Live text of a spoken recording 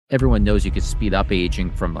everyone knows you could speed up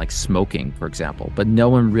aging from like smoking, for example, but no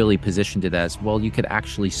one really positioned it as, well, you could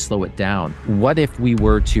actually slow it down. What if we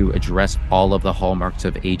were to address all of the hallmarks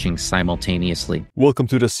of aging simultaneously? Welcome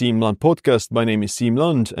to the Siim podcast. My name is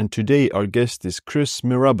Siim and today our guest is Chris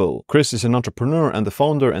Mirabile. Chris is an entrepreneur and the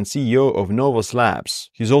founder and CEO of Novos Labs.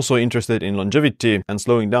 He's also interested in longevity and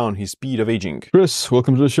slowing down his speed of aging. Chris,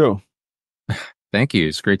 welcome to the show. Thank you.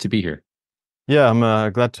 It's great to be here. Yeah,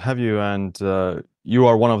 I'm glad to have you. And you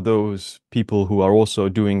are one of those people who are also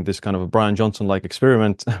doing this kind of a Brian Johnson-like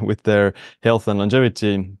experiment with their health and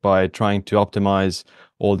longevity by trying to optimize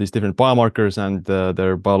all these different biomarkers and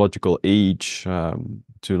their biological age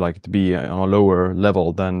to be on a lower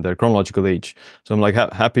level than their chronological age. So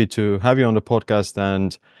I'm happy to have you on the podcast,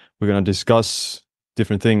 and we're going to discuss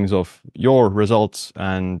different things of your results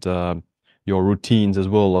and your routines as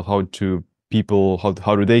well, of how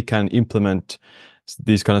do they can implement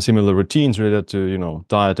these kind of similar routines related to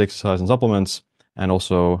diet, exercise, and supplements, and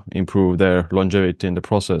also improve their longevity in the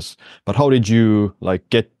process. But how did you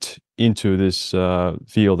get into this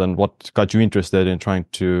field, and what got you interested in trying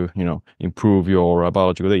to improve your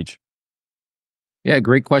biological age? Yeah,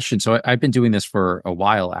 great question. So I've been doing this for a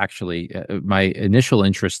while, actually. My initial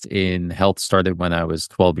interest in health started when I was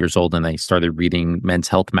 12 years old, and I started reading Men's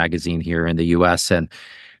Health magazine here in the US.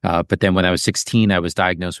 But then when I was 16, I was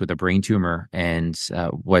diagnosed with a brain tumor. And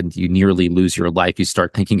when you nearly lose your life, you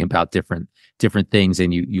start thinking about different things,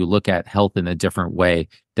 and you look at health in a different way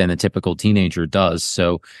than a typical teenager does.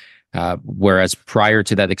 So whereas prior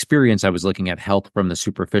to that experience, I was looking at health from the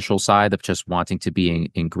superficial side of just wanting to be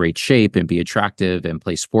in great shape and be attractive and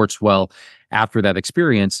play sports well. After that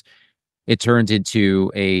experience, it turned into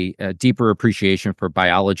a deeper appreciation for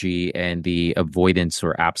biology and the avoidance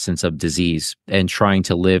or absence of disease, and trying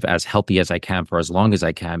to live as healthy as I can for as long as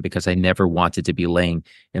I can, because I never wanted to be laying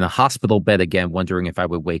in a hospital bed again, wondering if I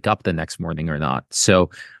would wake up the next morning or not.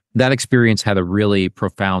 So that experience had a really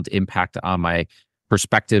profound impact on my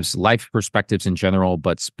perspectives, life perspectives in general,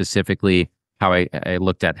 but specifically how I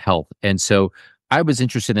looked at health. And so I was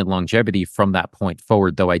interested in longevity from that point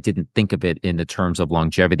forward, though I didn't think of it in the terms of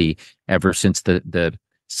longevity ever since the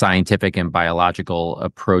scientific and biological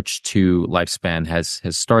approach to lifespan has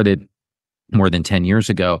started more than 10 years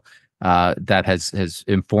ago. That has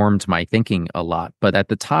informed my thinking a lot. But at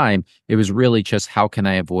the time, it was really just, how can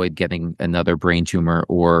I avoid getting another brain tumor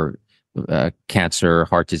or cancer,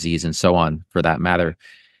 heart disease, and so on, for that matter.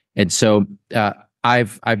 And so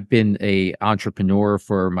I've been a entrepreneur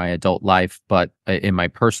for my adult life, but in my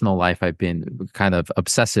personal life, I've been kind of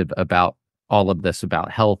obsessive about all of this,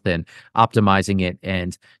 about health and optimizing it,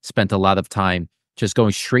 and spent a lot of time just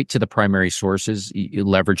going straight to the primary sources,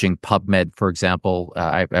 leveraging PubMed, for example.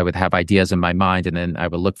 I would have ideas in my mind, and then I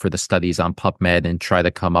would look for the studies on PubMed and try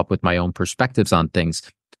to come up with my own perspectives on things.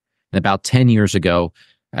 And about 10 years ago,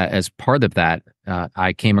 as part of that,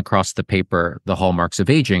 I came across the paper, The Hallmarks of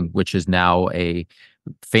Aging, which is now a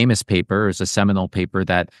famous paper. It's a seminal paper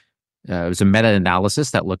that was a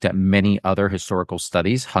meta-analysis that looked at many other historical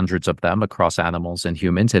studies, hundreds of them across animals and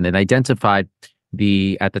humans, and it identified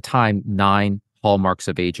at the time, 9 hallmarks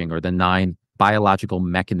of aging, or the 9 biological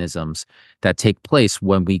mechanisms that take place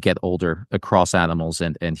when we get older across animals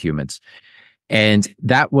and humans. And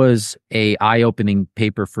that was a eye-opening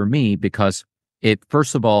paper for me, because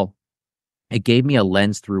first of all, it gave me a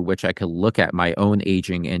lens through which I could look at my own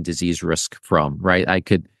aging and disease risk from, right? I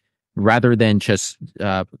could, rather than just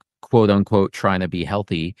quote unquote trying to be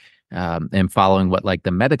healthy and following what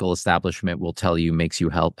the medical establishment will tell you makes you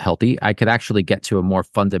healthy, I could actually get to a more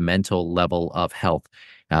fundamental level of health.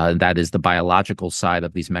 That is the biological side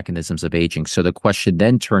of these mechanisms of aging. So the question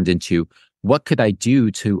then turned into, what could I do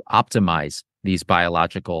to optimize these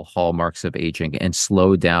biological hallmarks of aging and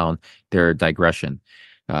slow down their digression?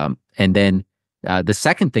 And then the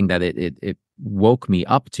second thing that it woke me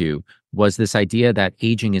up to was this idea that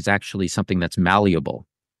aging is actually something that's malleable.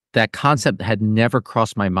 That concept had never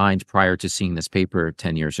crossed my mind prior to seeing this paper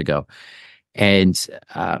 10 years ago. And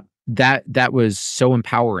that was so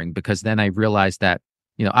empowering, because then I realized that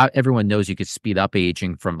everyone knows you could speed up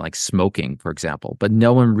aging from smoking, for example, but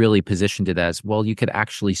no one really positioned it as, well, you could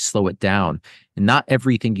actually slow it down. And not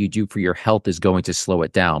everything you do for your health is going to slow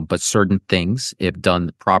it down, but certain things, if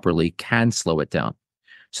done properly, can slow it down.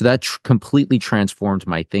 So that completely transformed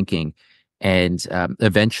my thinking. And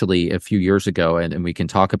eventually, a few years ago, and we can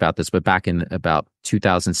talk about this, but back in about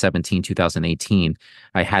 2017, 2018,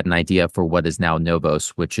 I had an idea for what is now Novos,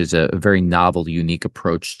 which is a very novel, unique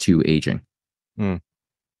approach to aging. Mm.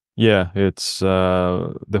 Yeah, it's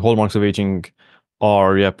the hallmarks of aging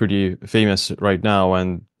are pretty famous right now,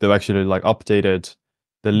 and they've actually updated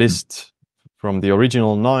the list from the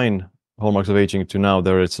original 9 hallmarks of aging to now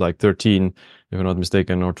there it's like 13, if I'm not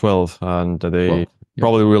mistaken, or 12, and they 12. Yep.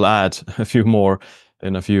 probably will add a few more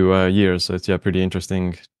in a few years. So it's yeah, pretty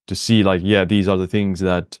interesting to see like, yeah, these are the things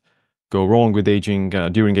that go wrong with aging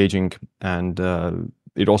during aging, and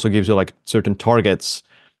it also gives you like certain targets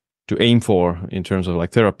to aim for in terms of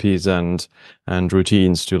like therapies and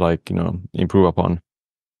routines to like, you know, improve upon.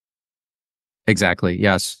 Exactly.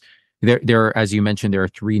 Yes. As you mentioned, there are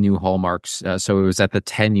three new hallmarks. So it was at the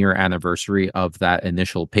 10-year anniversary of that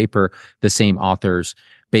initial paper. The same authors,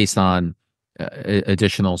 based on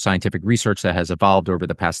additional scientific research that has evolved over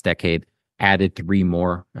the past decade, added three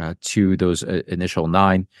more to those initial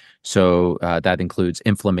nine. So that includes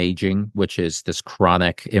inflammaging, which is this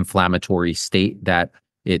chronic inflammatory state that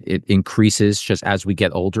it increases just as we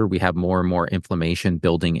get older. We have more and more inflammation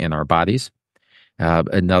building in our bodies.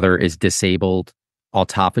 Another is disabled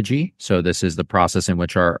autophagy. So this is the process in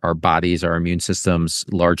which our bodies, our immune systems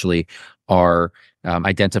largely are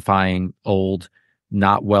identifying old,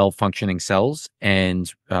 not well functioning cells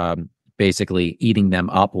and basically eating them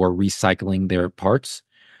up or recycling their parts.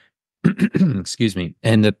 Excuse me.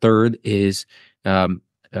 And the third is microbiome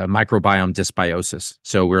dysbiosis.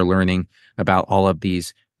 So we're learning about all of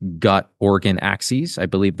these gut organ axes. I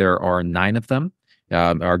believe there are 9 of them.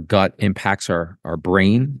 Our gut impacts our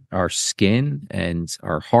brain, our skin, and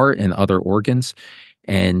our heart and other organs.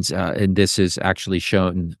 And this is actually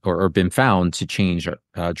shown or been found to change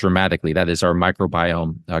dramatically. That is our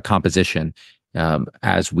microbiome composition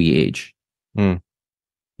as we age. Mm.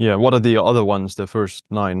 Yeah. What are the other ones, the first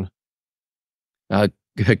 9?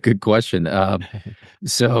 Good question.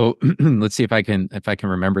 So let's see if I can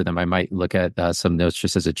remember them. I might look at some notes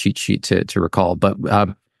just as a cheat sheet to recall. But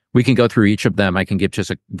we can go through each of them. I can give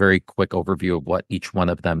just a very quick overview of what each one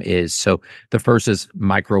of them is. So the first is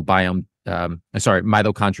mitochondrial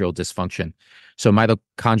dysfunction. So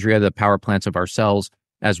mitochondria, the power plants of our cells,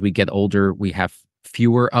 as we get older, we have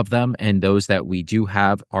fewer of them, and those that we do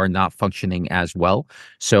have are not functioning as well.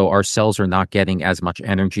 So our cells are not getting as much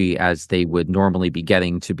energy as they would normally be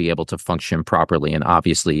getting to be able to function properly. And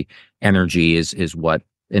obviously, energy is what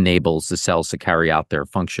enables the cells to carry out their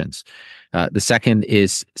functions. The second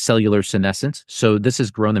is cellular senescence. So this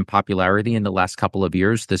has grown in popularity in the last couple of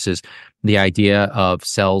years. This is the idea of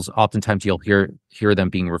cells. Oftentimes you'll hear them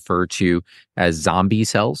being referred to as zombie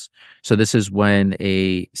cells. So this is when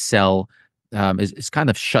a cell is kind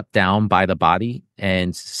of shut down by the body.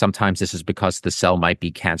 And sometimes this is because the cell might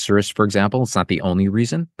be cancerous, for example. It's not the only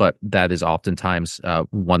reason, but that is oftentimes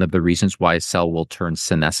one of the reasons why a cell will turn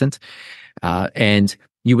senescent. And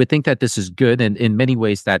you would think that this is good, and in many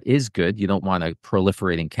ways that is good. You don't want a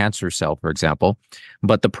proliferating cancer cell, for example.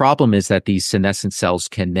 But the problem is that these senescent cells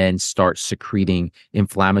can then start secreting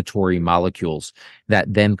inflammatory molecules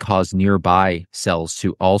that then cause nearby cells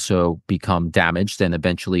to also become damaged and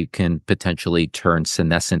eventually can potentially turn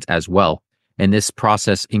senescent as well. And this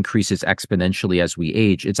process increases exponentially as we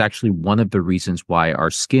age. It's actually one of the reasons why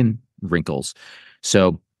our skin wrinkles.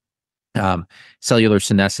 So cellular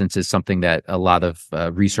senescence is something that a lot of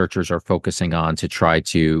researchers are focusing on to try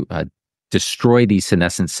to destroy these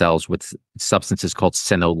senescent cells with substances called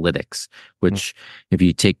senolytics, which, if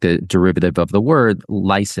you take the derivative of the word,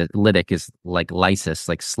 lytic is like lysis,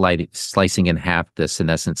 like slicing in half the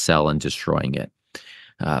senescent cell and destroying it.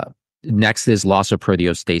 Next is loss of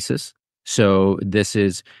proteostasis. So this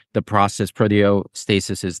is the process.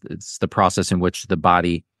 Proteostasis is it's the process in which the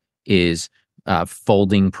body is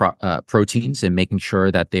folding proteins and making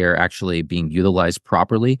sure that they're actually being utilized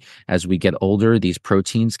properly. As we get older, these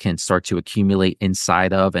proteins can start to accumulate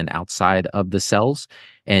inside of and outside of the cells,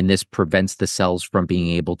 and this prevents the cells from being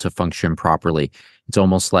able to function properly. It's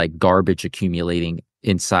almost like garbage accumulating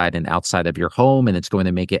inside and outside of your home, and it's going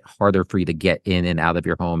to make it harder for you to get in and out of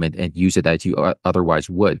your home and use it as you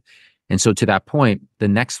otherwise would. And so to that point, the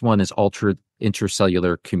next one is altered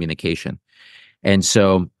intercellular communication. And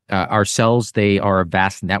so our cells, they are a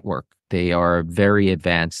vast network. They are a very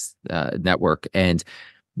advanced network, and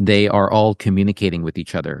they are all communicating with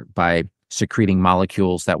each other by secreting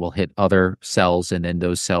molecules that will hit other cells, and then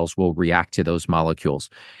those cells will react to those molecules.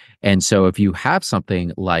 And so if you have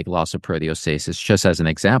something like loss of proteostasis, just as an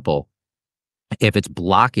example, if it's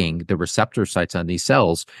blocking the receptor sites on these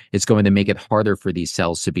cells, it's going to make it harder for these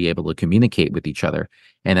cells to be able to communicate with each other.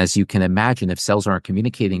 And as you can imagine, if cells aren't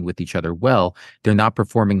communicating with each other well, they're not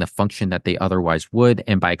performing the function that they otherwise would.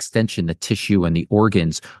 And by extension, the tissue and the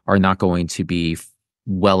organs are not going to be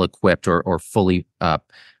well equipped or fully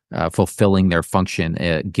fulfilling their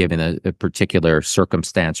function given a particular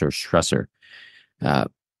circumstance or stressor.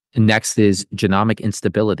 Next is genomic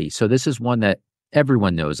instability. So this is one that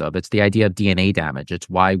everyone knows of. It's the idea of DNA damage. It's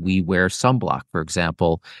why we wear sunblock, for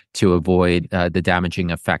example, to avoid the damaging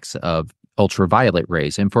effects of ultraviolet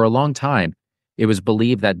rays. And for a long time, it was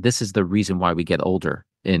believed that this is the reason why we get older.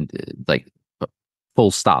 In like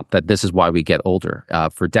full stop, that this is why we get older.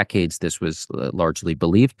 For decades, this was largely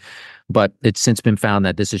believed, but it's since been found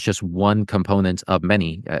that this is just one component of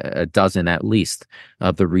many, a dozen at least,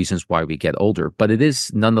 of the reasons why we get older. But it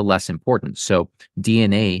is nonetheless important. So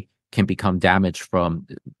DNA can become damaged from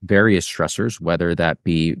various stressors, whether that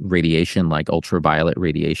be radiation like ultraviolet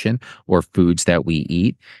radiation or foods that we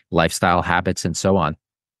eat, lifestyle habits, and so on.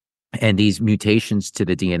 And these mutations to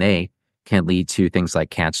the DNA can lead to things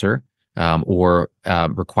like cancer, or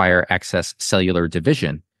require excess cellular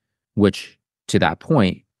division, which to that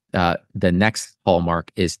point, the next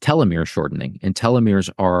hallmark is telomere shortening. And telomeres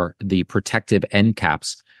are the protective end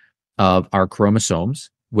caps of our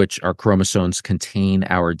chromosomes, which our chromosomes contain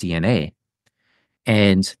our DNA.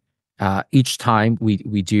 And each time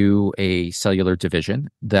we do a cellular division,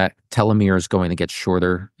 that telomere is going to get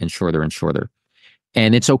shorter and shorter and shorter.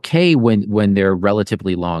 And it's okay when they're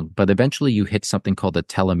relatively long, but eventually you hit something called the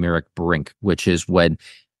telomeric brink, which is when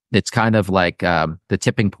it's kind of like the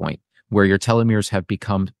tipping point where your telomeres have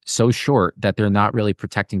become so short that they're not really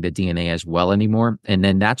protecting the DNA as well anymore. And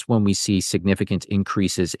then that's when we see significant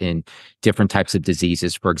increases in different types of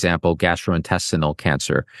diseases. For example, gastrointestinal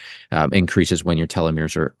cancer increases when your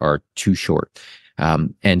telomeres are too short.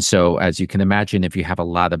 And so, as you can imagine, if you have a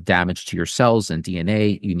lot of damage to your cells and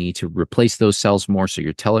DNA, you need to replace those cells more. So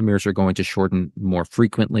your telomeres are going to shorten more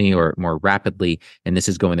frequently or more rapidly, and this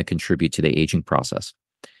is going to contribute to the aging process.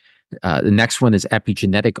 The next one is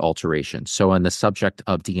epigenetic alteration. So on the subject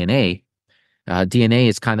of DNA, DNA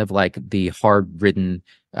is kind of like the hard-written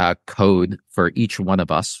code for each one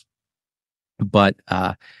of us. But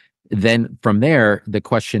then from there, the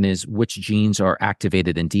question is which genes are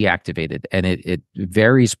activated and deactivated. And it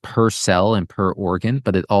varies per cell and per organ,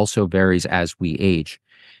 but it also varies as we age.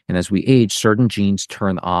 And as we age, certain genes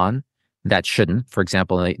turn on that shouldn't. For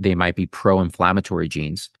example, they might be pro-inflammatory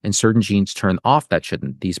genes, and certain genes turn off that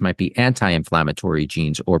shouldn't. These might be anti-inflammatory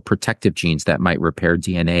genes or protective genes that might repair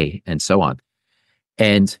DNA and so on.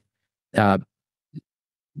 And as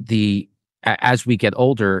we get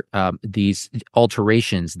older, these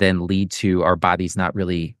alterations then lead to our bodies not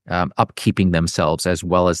really upkeeping themselves as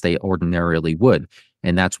well as they ordinarily would.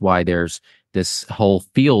 And that's why there's this whole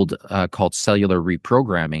field called cellular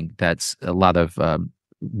reprogramming that's a lot of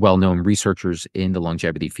well-known researchers in the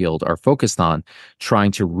longevity field are focused on,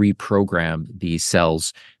 trying to reprogram these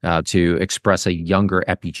cells to express a younger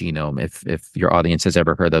epigenome. If your audience has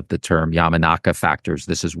ever heard of the term Yamanaka factors,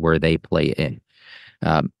 this is where they play in.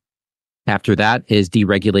 After that is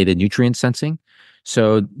deregulated nutrient sensing.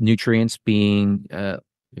 So nutrients being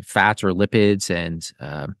fats or lipids and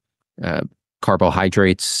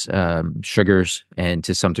carbohydrates, sugars, and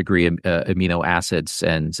to some degree amino acids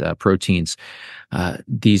and proteins.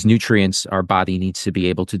 These nutrients, our body needs to be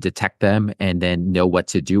able to detect them and then know what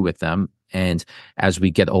to do with them. And as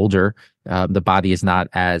we get older, the body is not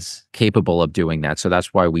as capable of doing that. So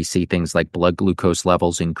that's why we see things like blood glucose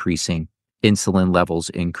levels increasing, insulin levels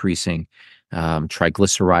increasing,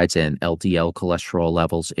 triglycerides and LDL cholesterol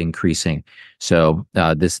levels increasing. So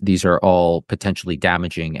these are all potentially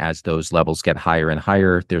damaging. As those levels get higher and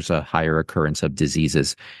higher, there's a higher occurrence of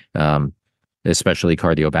diseases, especially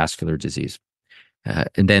cardiovascular disease.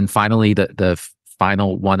 And then finally, the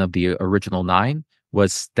final one of the original 9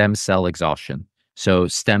 was stem cell exhaustion. So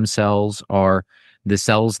stem cells are the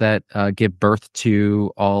cells that give birth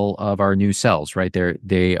to all of our new cells, right?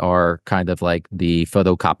 They are kind of like the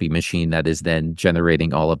photocopy machine that is then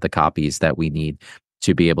generating all of the copies that we need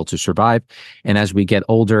to be able to survive. And as we get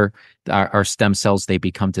older, our stem cells, they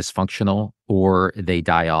become dysfunctional or they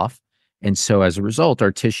die off. And so as a result,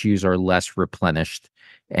 our tissues are less replenished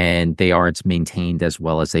and they aren't maintained as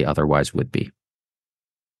well as they otherwise would be.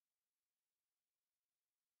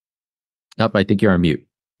 I think you're on mute.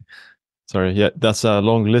 Sorry, yeah, that's a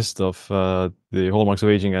long list of the hallmarks of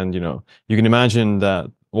aging, and you can imagine that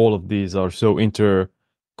all of these are so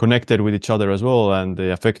interconnected with each other as well, and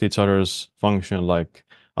they affect each other's function. Like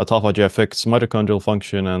autophagy affects mitochondrial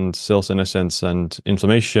function and cell senescence and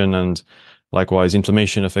inflammation, and likewise,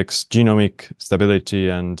 inflammation affects genomic stability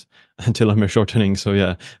and telomere shortening. So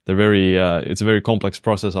yeah, it's a very complex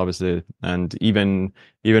process, obviously, and even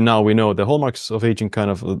now we know the hallmarks of aging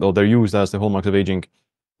or they're used as the hallmarks of aging.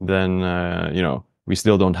 Then we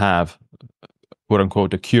still don't have quote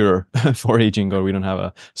unquote a cure for aging, or we don't have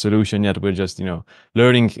a solution yet. We're just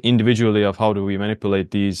learning individually of how do we manipulate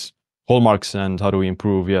these hallmarks and how do we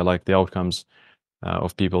improve like the outcomes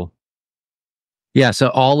of people. Yeah, so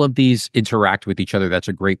all of these interact with each other. That's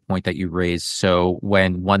a great point that you raised. So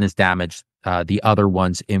when one is damaged, the other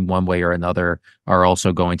ones in one way or another are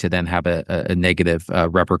also going to then have a negative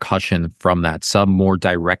repercussion from that. Some more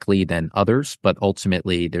directly than others, but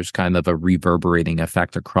ultimately there's kind of a reverberating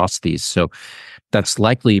effect across these. So that's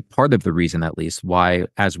likely part of the reason, at least, why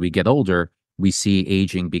as we get older, we see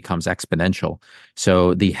aging becomes exponential.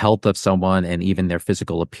 So the health of someone and even their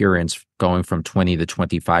physical appearance going from 20 to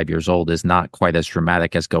 25 years old is not quite as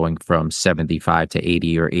dramatic as going from 75 to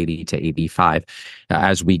 80 or 80 to 85.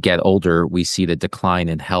 As we get older, we see the decline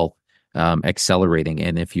in health accelerating.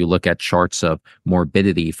 And if you look at charts of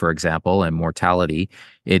morbidity, for example, and mortality,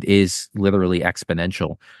 it is literally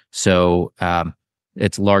exponential. So,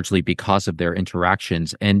 it's largely because of their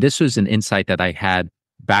interactions. And this was an insight that I had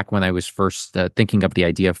back when I was first thinking of the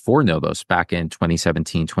idea for Novos back in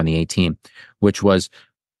 2017, 2018, which was,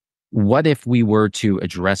 what if we were to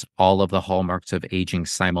address all of the hallmarks of aging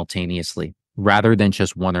simultaneously rather than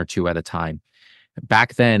just one or two at a time?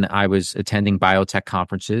 Back then, I was attending biotech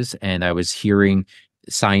conferences and I was hearing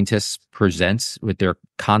scientists present with their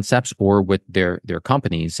concepts or with their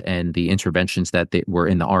companies and the interventions that they were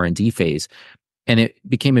in the R&D phase. And it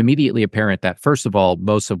became immediately apparent that, first of all,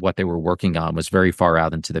 most of what they were working on was very far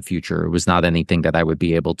out into the future. It was not anything that I would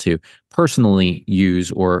be able to personally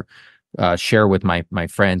use or share with my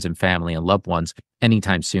friends and family and loved ones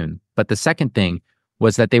anytime soon. But the second thing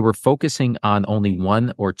was that they were focusing on only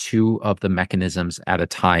one or two of the mechanisms at a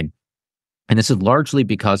time. And this is largely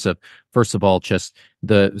because of, first of all, just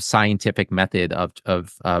the scientific method of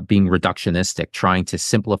being reductionistic, trying to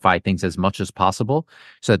simplify things as much as possible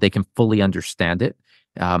so that they can fully understand it,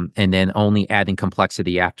 and then only adding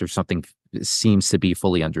complexity after something seems to be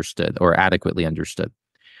fully understood or adequately understood.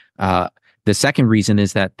 Uh, the second reason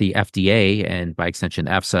is that the FDA and by extension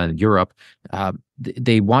EFSA in Europe,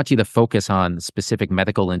 they want you to focus on specific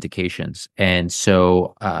medical indications, and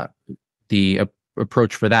so the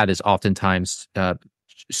approach for that is oftentimes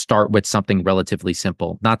start with something relatively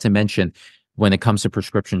simple. Not to mention, when it comes to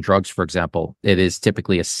prescription drugs, for example, it is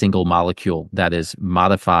typically a single molecule that is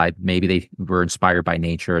modified. Maybe they were inspired by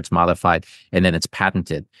nature, it's modified, and then it's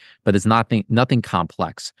patented, but it's nothing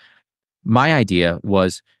complex. My idea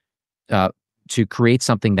was uh, to create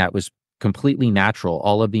something that was completely natural.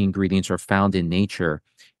 All of the ingredients are found in nature.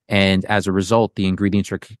 And as a result, the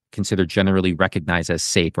ingredients are considered generally recognized as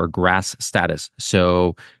safe or GRAS status.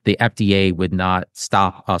 So the FDA would not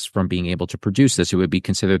stop us from being able to produce this. It would be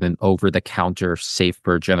considered an over-the-counter, safe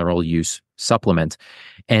for general use supplement.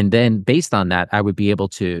 And then based on that, I would be able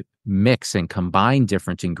to mix and combine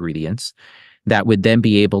different ingredients that would then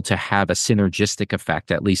be able to have a synergistic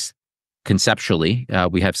effect, at least conceptually.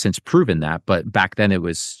 We have since proven that, but back then it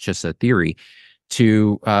was just a theory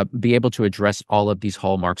to be able to address all of these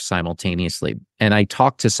hallmarks simultaneously. And I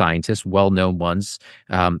talked to scientists, well-known ones,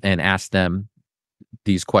 and asked them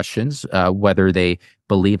these questions, whether they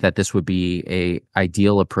believe that this would be a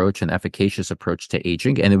ideal approach, an efficacious approach to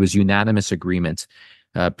aging. And it was unanimous agreement.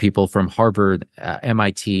 People from Harvard,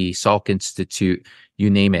 MIT, Salk Institute, you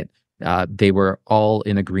name it, they were all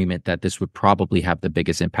in agreement that this would probably have the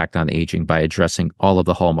biggest impact on aging by addressing all of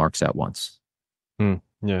the hallmarks at once.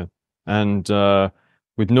 Yeah. And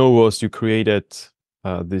with Novos, you created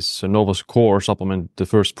this Novos Core supplement, the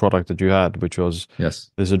first product that you had, which was Yes.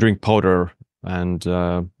 there's a drink powder. And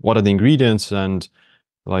what are the ingredients? And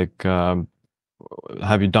like,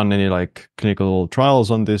 have you done any like clinical trials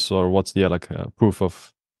on this, or what's the like proof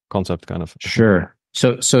of concept kind of? Sure.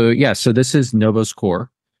 So this is Novos Core.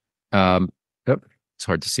 Oh, it's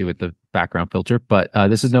hard to see with the background filter, but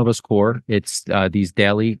this is Novos Core. It's these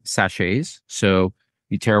daily sachets. So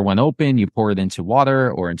you tear one open, you pour it into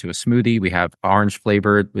water or into a smoothie. We have orange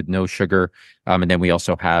flavored with no sugar. And then we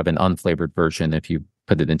also have an unflavored version if you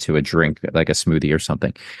put it into a drink, like a smoothie or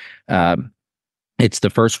something. It's the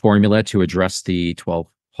first formula to address the 12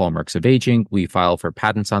 hallmarks of aging. We file for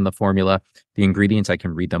patents on the formula. The ingredients, I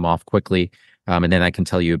can read them off quickly. And then I can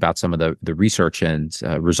tell you about some of the research and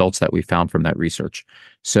results that we found from that research.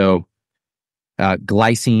 So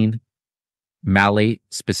glycine, malate,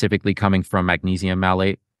 specifically coming from magnesium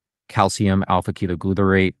malate, calcium alpha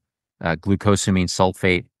ketoglutarate, glucosamine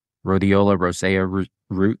sulfate, rhodiola rosea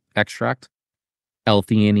root extract,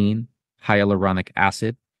 L-theanine, hyaluronic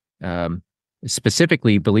acid.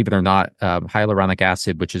 Specifically, believe it or not, hyaluronic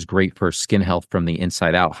acid, which is great for skin health from the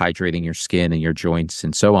inside out, hydrating your skin and your joints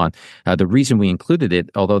and so on. The reason we included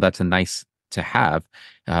it, although that's a nice to have,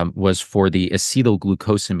 was for the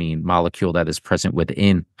acetylglucosamine molecule that is present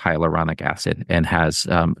within hyaluronic acid and has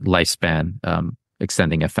lifespan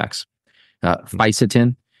extending effects.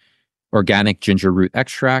 Fisetin, organic ginger root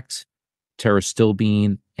extract,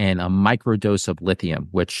 pterostilbene, and a microdose of lithium,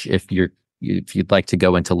 which if you'd like to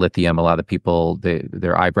go into lithium, a lot of people,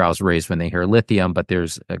 their eyebrows raise when they hear lithium, but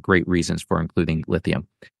there's great reasons for including lithium.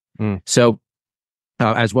 Mm. So,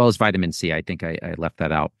 as well as vitamin C, I think I left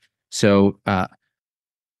that out. So,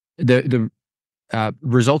 the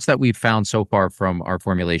results that we've found so far from our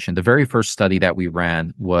formulation, the very first study that we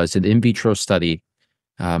ran was an in vitro study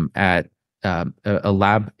at a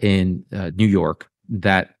lab in New York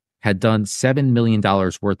that had done $7 million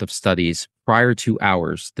worth of studies prior to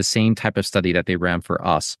ours, the same type of study that they ran for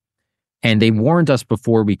us. And they warned us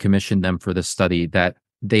before we commissioned them for the study that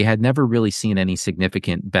they had never really seen any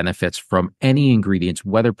significant benefits from any ingredients,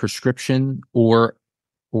 whether prescription or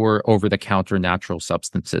over-the-counter natural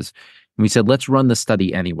substances. And we said, let's run the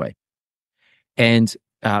study anyway. And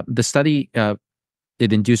the study,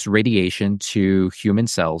 it induced radiation to human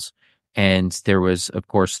cells. And there was, of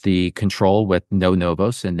course, the control with no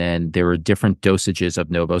Novos, and then there were different dosages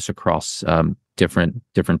of Novos across different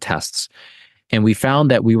tests. And we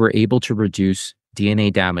found that we were able to reduce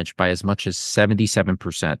DNA damage by as much as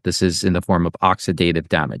 77%. This is in the form of oxidative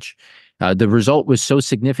damage. The result was so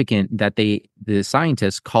significant that the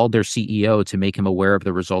scientists called their CEO to make him aware of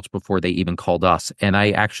the results before they even called us. And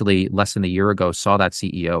I actually, less than a year ago, saw that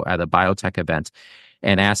CEO at a biotech event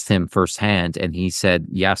and asked him firsthand, and he said,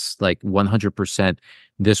 yes, like 100%,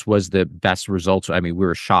 this was the best results. I mean, we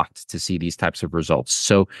were shocked to see these types of results.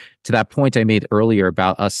 So to that point I made earlier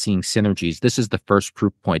about us seeing synergies, this is the first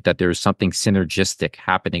proof point that there is something synergistic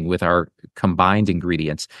happening with our combined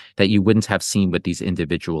ingredients that you wouldn't have seen with these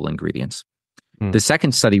individual ingredients. The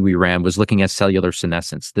second study we ran was looking at cellular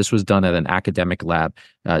senescence. This was done at an academic lab,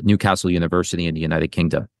 Newcastle University in the United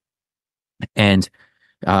Kingdom. And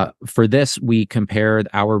for this, we compared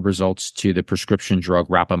our results to the prescription drug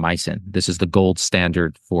rapamycin. This is the gold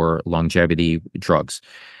standard for longevity drugs.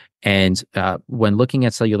 And when looking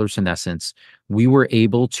at cellular senescence, we were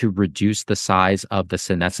able to reduce the size of the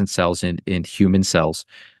senescent cells in human cells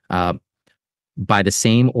by the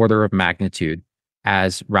same order of magnitude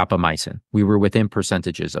as rapamycin. We were within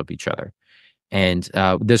percentages of each other. And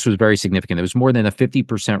this was very significant. It was more than a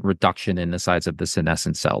 50% reduction in the size of the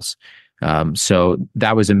senescent cells. So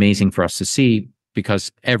that was amazing for us to see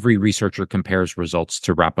because every researcher compares results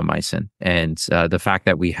to rapamycin. And the fact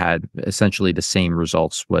that we had essentially the same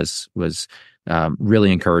results was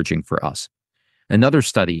really encouraging for us. Another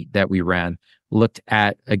study that we ran looked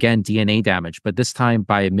at, again, DNA damage, but this time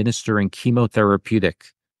by administering chemotherapeutic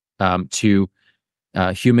to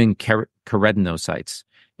human keratinocytes.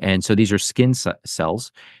 And so these are skin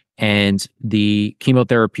cells. And the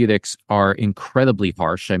chemotherapeutics are incredibly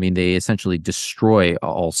harsh. I mean, they essentially destroy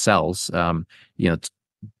all cells. The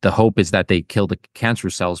hope is that they kill the cancer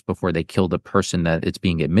cells before they kill the person that it's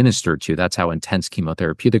being administered to. That's how intense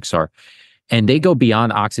chemotherapeutics are. And they go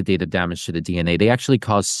beyond oxidative damage to the DNA. They actually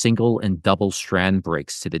cause single and double strand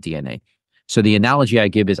breaks to the DNA. So the analogy I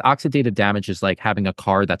give is oxidative damage is like having a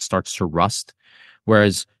car that starts to rust,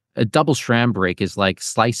 whereas a double strand break is like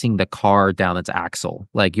slicing the car down its axle.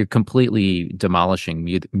 Like you're completely demolishing,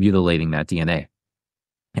 mutilating that DNA.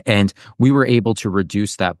 And we were able to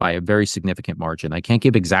reduce that by a very significant margin. I can't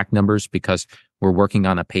give exact numbers because we're working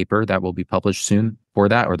on a paper that will be published soon for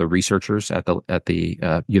that, or the researchers at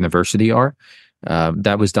the university are.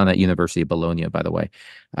 That was done at University of Bologna, by the way.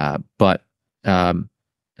 But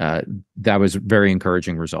that was a very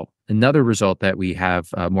encouraging result. Another result that we have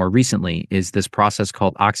more recently is this process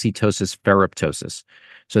called oxytosis ferroptosis.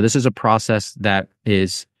 So this is a process that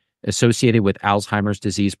is associated with Alzheimer's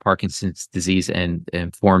disease, Parkinson's disease,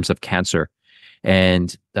 and forms of cancer.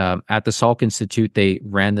 And at the Salk Institute, they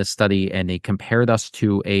ran this study and they compared us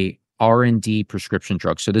to a R&D prescription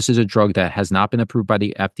drug. So this is a drug that has not been approved by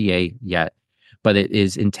the FDA yet, but it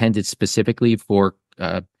is intended specifically for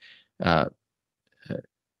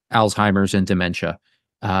Alzheimer's and dementia.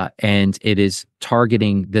 And it is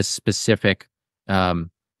targeting this specific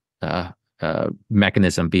mechanism,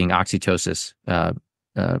 being oxytosis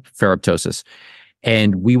ferroptosis.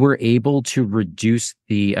 And we were able to reduce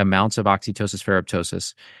the amounts of oxytosis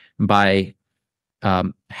ferroptosis by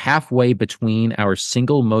halfway between our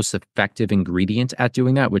single most effective ingredient at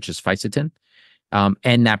doing that, which is fisetin,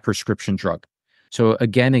 and that prescription drug. So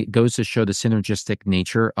again, it goes to show the synergistic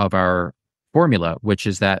nature of our formula, which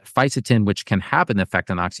is that fisetin, which can have an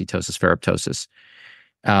effect on oxytosis ferroptosis,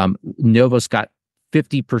 Novos got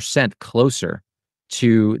 50% closer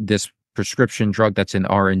to this prescription drug that's in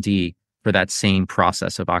R&D for that same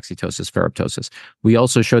process of oxytosis ferroptosis. We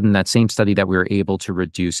also showed in that same study that we were able to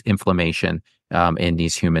reduce inflammation in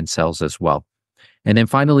these human cells as well. And then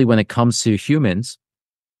finally, when it comes to humans,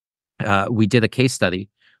 we did a case study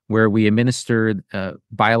where we administered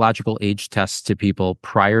biological age tests to people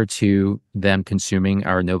prior to them consuming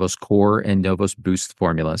our Novos Core and Novos Boost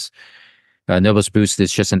formulas. Novos Boost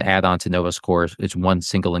is just an add-on to Novos Core. It's one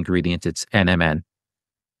single ingredient. It's NMN.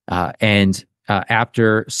 And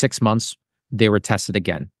after 6 months, they were tested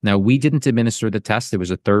again. Now, we didn't administer the test. It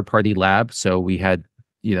was a third-party lab, so we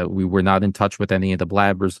were not in touch with any of the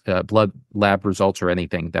blood lab results or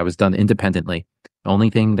anything. That was done independently. The only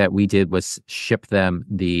thing that we did was ship them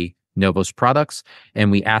the Novos products,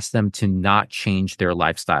 and we asked them to not change their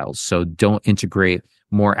lifestyles. So don't integrate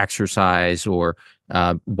more exercise or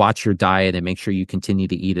watch your diet and make sure you continue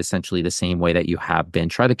to eat essentially the same way that you have been.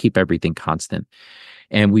 Try to keep everything constant.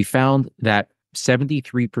 And we found that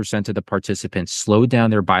 73% of the participants slowed down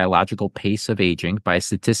their biological pace of aging by a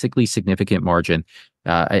statistically significant margin.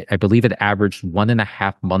 I believe it averaged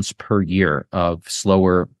 1.5 months per year of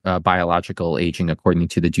slower biological aging, according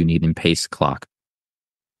to the Dunedin pace clock.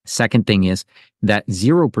 Second thing is that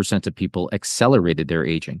 0% of people accelerated their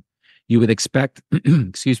aging. You would expect,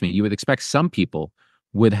 you would expect some people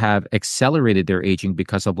would have accelerated their aging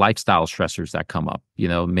because of lifestyle stressors that come up.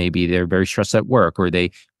 Maybe they're very stressed at work, or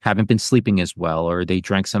they haven't been sleeping as well, or they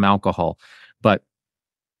drank some alcohol. But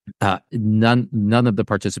none of the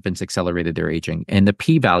participants accelerated their aging. And the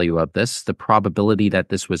p-value of this, the probability that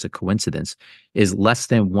this was a coincidence, is less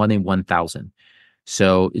than 1 in 1,000.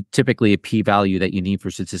 So typically a p-value that you need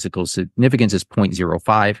for statistical significance is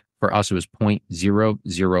 0.05. For us, it was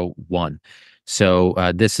 0.001. So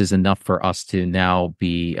this is enough for us to now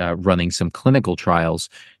be running some clinical trials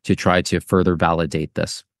to try to further validate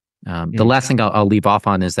this. The last thing I'll leave off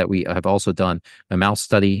on is that we have also done a mouse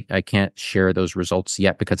study. I can't share those results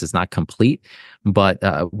yet because it's not complete, but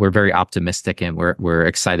we're very optimistic, and we're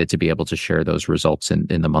excited to be able to share those results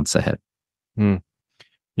in the months ahead.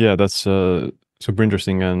 Yeah, that's super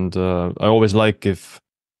interesting. And I always like if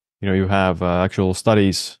you have actual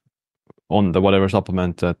studies on the whatever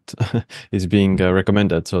supplement that is being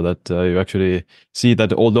recommended, so that you actually see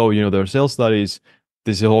that although there are cell studies,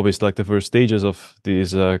 this is always like the first stages of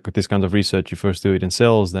these this kind of research. You first do it in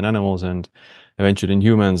cells, then animals, and eventually in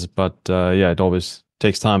humans. But yeah, it always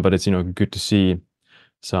takes time. But it's good to see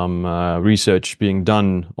some research being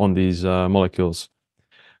done on these molecules.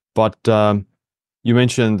 But you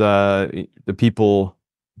mentioned the people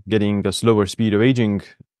getting the slower speed of aging.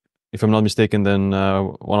 If I'm not mistaken, then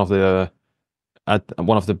one of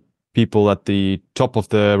the people at the top of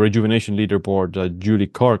the rejuvenation leaderboard, Julie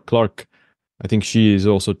Clark, I think she is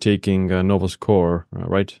also taking Novos Core,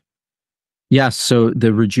 right? Yes. So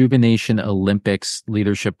the Rejuvenation Olympics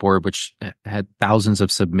leadership board, which had thousands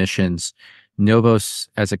of submissions, Novos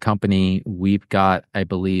as a company, we've got, I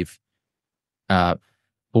believe,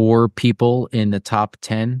 4 people in the top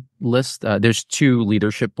 10 list. There's 2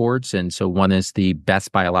 leadership boards. And so one is the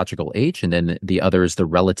best biological age, and then the other is the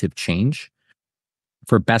relative change.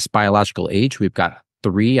 For best biological age, we've got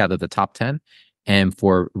 3 out of the top 10. And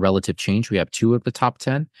for relative change, we have 2 of the top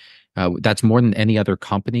 10. That's more than any other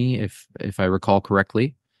company, if I recall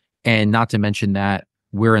correctly. And not to mention that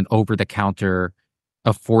we're an over-the-counter,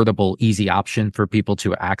 affordable, easy option for people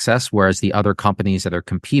to access, whereas the other companies that are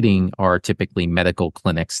competing are typically medical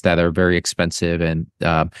clinics that are very expensive and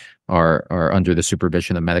are under the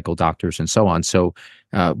supervision of medical doctors and so on. So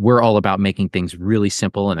we're all about making things really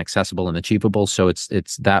simple and accessible and achievable. So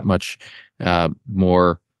it's that much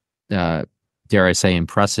more dare I say,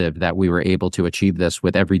 impressive that we were able to achieve this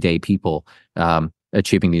with everyday people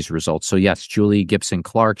achieving these results. So yes, Julie Gibson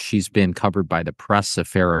Clark, she's been covered by the press a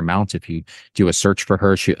fair amount. If you do a search for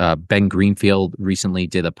her, Ben Greenfield recently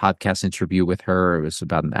did a podcast interview with her. It was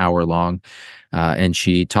about an hour long. And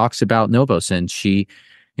she talks about Novos, and she,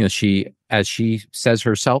 as she says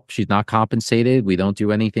herself, she's not compensated. We don't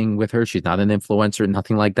do anything with her. She's not an influencer,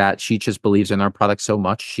 nothing like that. She just believes in our product so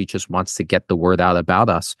much. She just wants to get the word out about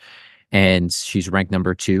us. And she's ranked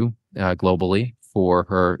number 2 globally for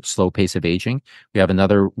her slow pace of aging. We have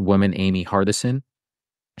another woman, Amy Hardison.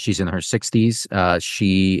 She's in her 60s.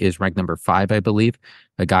 She is ranked number 5, I believe.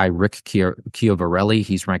 A guy, Rick Chiovarelli,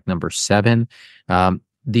 he's ranked number 7.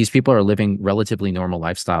 These people are living relatively normal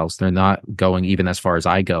lifestyles. They're not going even as far as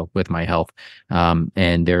I go with my health.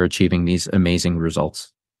 And they're achieving these amazing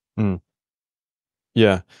results.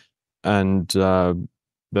 Yeah. And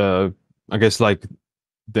I guess like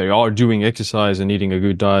they are doing exercise and eating a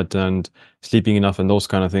good diet and sleeping enough and those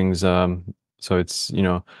kind of things. So it's,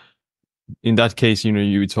 in that case,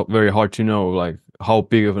 it's very hard to know like how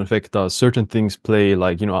big of an effect does certain things play.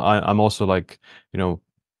 Like, I'm also like,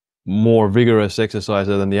 more vigorous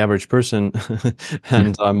exerciser than the average person.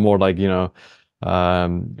 And I'm more like,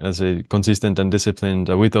 as a consistent and disciplined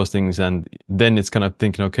with those things. And then it's kind of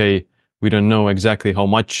thinking, okay, we don't know exactly how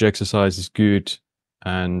much exercise is good.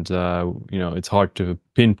 And, it's hard to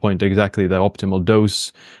pinpoint exactly the optimal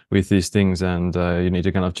dose with these things. And you need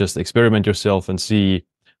to kind of just experiment yourself and see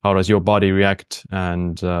how does your body react,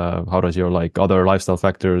 and how does your like other lifestyle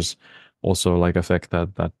factors also like affect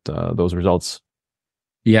those results.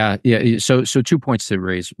 Yeah, yeah. So 2 points to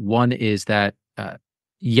raise. One is that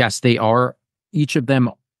yes, they are each of them.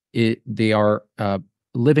 They are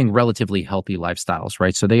living relatively healthy lifestyles,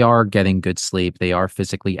 right? So they are getting good sleep. They are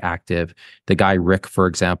physically active. The guy Rick, for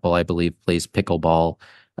example, I believe plays pickleball,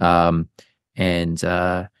 um, and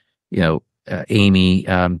Amy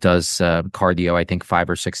does cardio. I think 5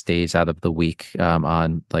 or 6 days out of the week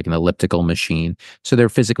on like an elliptical machine. So they're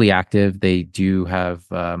physically active. They do have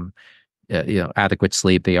adequate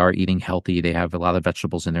sleep. They are eating healthy. They have a lot of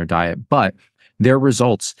vegetables in their diet, but their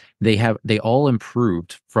results, they all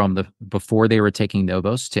improved from the before they were taking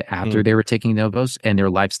Novos to after Mm, they were taking Novos, and their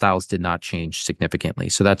lifestyles did not change significantly.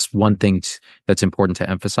 So that's one thing that's important to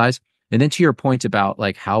emphasize. And then to your point about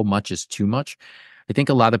like how much is too much, I think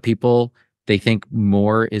a lot of people, they think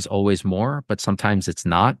more is always more, but sometimes it's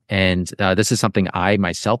not. And this is something I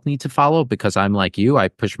myself need to follow because I'm like you. I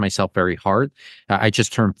push myself very hard. I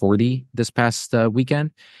just turned 40 this past weekend,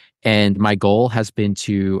 and my goal has been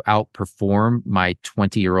to outperform my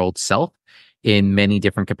 20-year-old self in many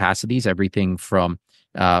different capacities, everything from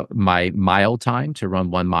my mile time to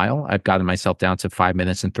run 1 mile. I've gotten myself down to 5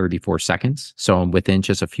 minutes and 34 seconds. So I'm within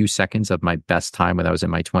just a few seconds of my best time when I was in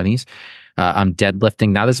my 20s. I'm deadlifting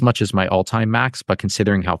not as much as my all-time max, but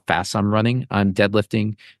considering how fast I'm running, I'm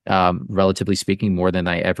deadlifting, relatively speaking, more than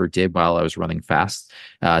I ever did while I was running fast.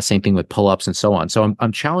 Same thing with pull-ups and so on. So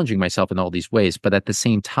I'm challenging myself in all these ways, but at the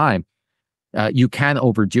same time, you can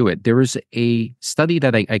overdo it. There was a study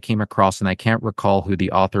that I came across, and I can't recall who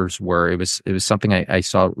the authors were. It was something I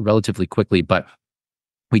saw relatively quickly, but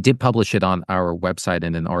we did publish it on our website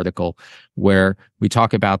in an article where we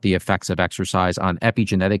talk about the effects of exercise on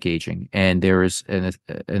epigenetic aging. And there is an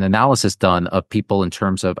analysis done of people in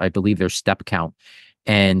terms of, I believe, their step count.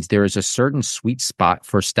 And there is a certain sweet spot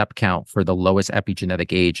for step count for the lowest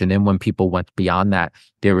epigenetic age. And then when people went beyond that,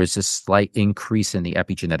 there was a slight increase in the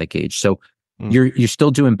epigenetic age. So mm, you're still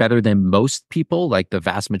doing better than most people, like the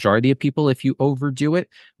vast majority of people, if you overdo it,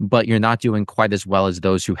 but you're not doing quite as well as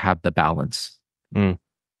those who have the balance. mm.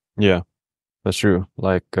 Yeah, that's true.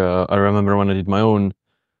 Like I remember when I did my own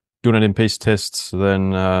Dunedin pace tests,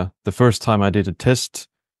 then the first time I did a test,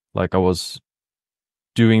 like I was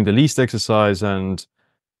doing the least exercise and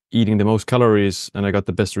eating the most calories, and I got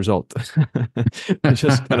the best result. Which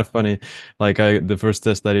is kind of funny. Like the first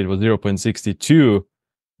test I did was 0.62,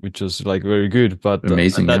 which was like very good. But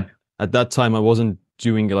Amazing, yeah. at that time I wasn't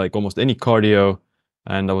doing like almost any cardio,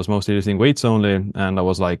 and I was mostly lifting weights only, and I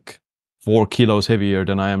was like 4 kilos heavier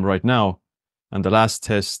than I am right now. And the last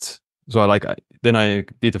test, so then I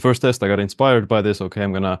did the first test. I got inspired by this. Okay,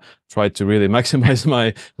 I'm gonna try to really maximize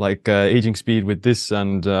my like aging speed with this,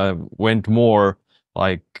 and went more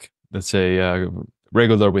like, let's say,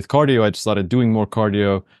 regular with cardio. I started doing more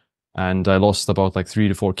cardio, and I lost about like 3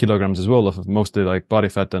 to 4 kilograms as well, of mostly like body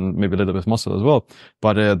fat and maybe a little bit of muscle as well.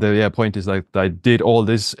 But the point is like I did all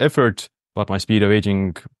this effort, but my speed of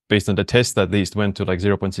aging, based on the test at least, went to like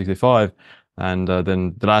 0.65. And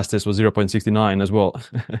then the last test was 0.69 as well.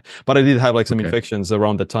 But I did have like some Okay. infections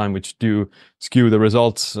around that time, which do skew the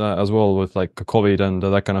results as well, with like COVID and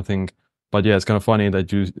that kind of thing. But yeah, it's kind of funny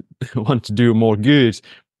that you want to do more good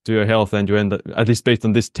to your health, and you end up, at least based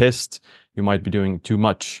on this test, you might be doing too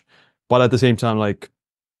much. But at the same time, like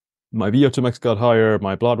my VO2 max got higher,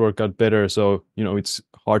 my blood work got better. So, it's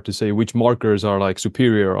hard to say which markers are like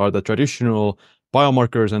superior. Are the traditional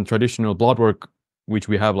biomarkers and traditional blood work, which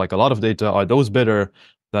we have like a lot of data, are those better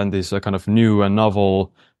than these kind of new and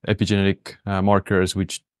novel epigenetic markers,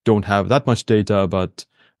 which don't have that much data, but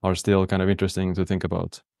are still kind of interesting to think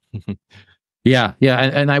about? Yeah, yeah,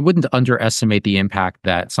 and I wouldn't underestimate the impact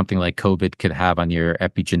that something like COVID could have on your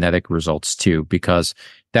epigenetic results too, because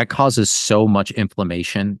that causes so much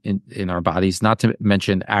inflammation in our bodies, not to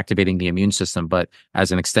mention activating the immune system, but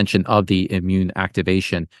as an extension of the immune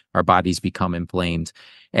activation, our bodies become inflamed.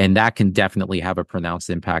 And that can definitely have a pronounced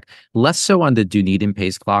impact, less so on the Dunedin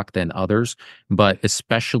pace clock than others, but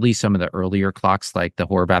especially some of the earlier clocks like the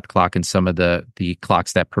Horvath clock and some of the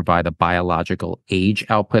clocks that provide a biological age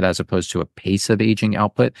output as opposed to a pace of aging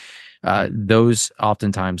output. Those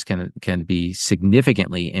oftentimes can be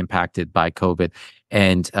significantly impacted by COVID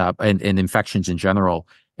and infections in general.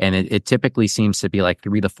 And it typically seems to be like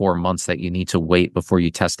 3 to 4 months that you need to wait before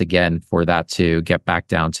you test again for that to get back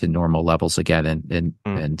down to normal levels again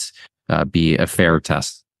Mm, be a fair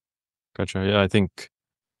test. gotcha. Yeah, I think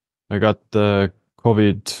I got the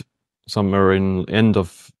COVID somewhere in end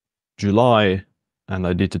of July, and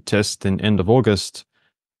I did the test in end of August.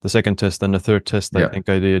 The second test and the third test, I Yeah. think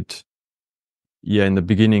I did, yeah, in the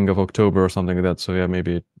beginning of October or something like that. So yeah,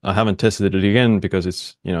 maybe I haven't tested it again because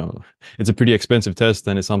it's, it's a pretty expensive test,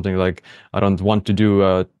 and it's something like I don't want to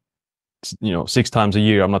do, 6 times a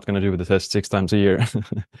year. I'm not going to do the test 6 times a year.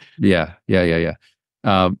 Yeah.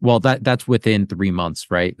 Well, that's within 3 months,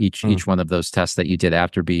 right? Each Mm, each one of those tests that you did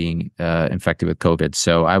after being infected with COVID.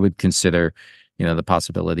 So I would consider, the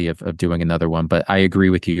possibility of doing another one. But I agree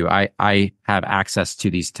with you. I have access to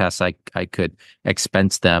these tests. I could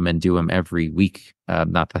expense them and do them every week.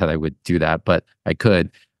 Not that I would do that, but I could.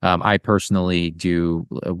 I personally do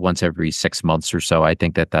once every 6 months or so. I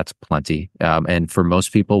think that that's plenty. And for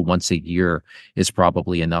most people, once a year is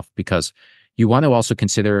probably enough because you want to also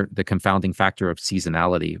consider the confounding factor of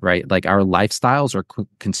seasonality, right? Like our lifestyles are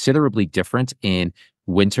considerably different in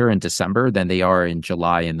winter and December than they are in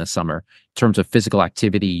July and the summer. In terms of physical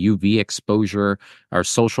activity, UV exposure, our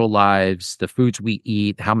social lives, the foods we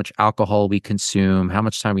eat, how much alcohol we consume, how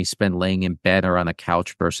much time we spend laying in bed or on a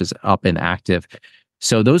couch versus up and active.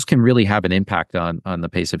 So those can really have an impact on the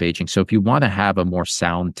pace of aging. So if you want to have a more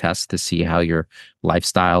sound test to see how your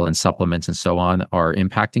lifestyle and supplements and so on are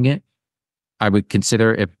impacting it, I would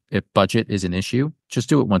consider if budget is an issue, just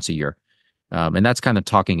do it once a year. And that's kind of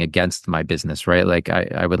talking against my business, right? Like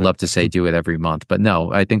I would right. love to say do it every month, but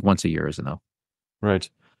no, I think once a year is enough. Right.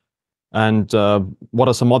 And what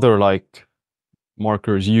are some other like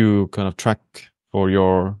markers you kind of track for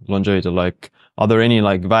your longevity? Like, are there any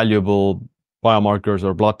like valuable biomarkers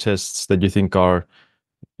or blood tests that you think are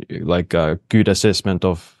like a good assessment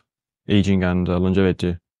of aging and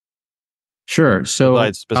longevity Sure. So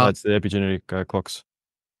besides the epigenetic clocks?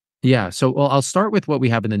 yeah. So, well, I'll start with what we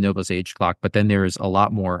have in the Novos age clock, but then there is a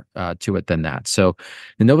lot more to it than that. So,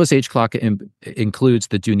 the Novos age clock includes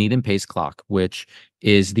the Dunedin pace clock, which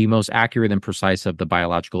is the most accurate and precise of the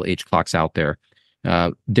biological age clocks out there.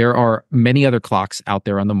 There are many other clocks out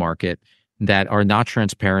there on the market that are not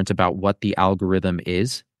transparent about what the algorithm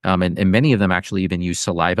is. And many of them actually even use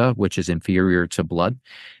saliva, which is inferior to blood.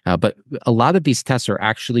 But a lot of these tests are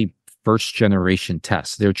actually first generation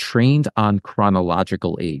tests. They're trained on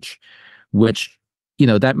chronological age, which,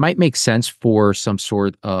 that might make sense for some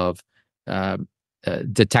sort of uh,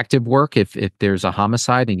 detective work. If there's a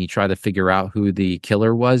homicide and you try to figure out who the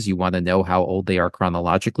killer was, you want to know how old they are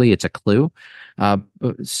chronologically. It's a clue.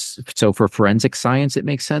 So for forensic science, it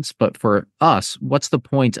makes sense. But for us, what's the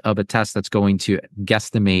point of a test that's going to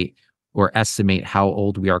guesstimate or estimate how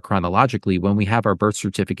old we are chronologically when we have our birth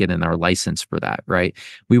certificate and our license for that, right?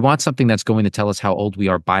 We want something that's going to tell us how old we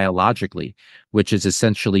are biologically, which is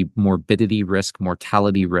essentially morbidity risk,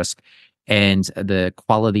 mortality risk, and the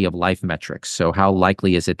quality of life metrics. So how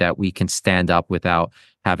likely is it that we can stand up without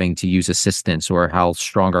having to use assistance, or how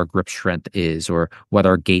strong our grip strength is, or what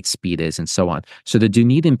our gait speed is, and so on. So the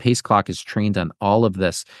Dunedin pace clock is trained on all of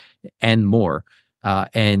this and more.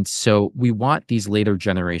 And so we want these later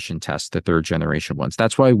generation tests, the third generation ones.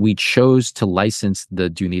 That's why we chose to license the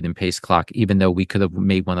Dunedin pace clock, even though we could have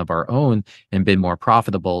made one of our own and been more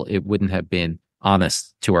profitable. It wouldn't have been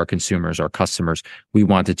honest to our consumers, our customers. We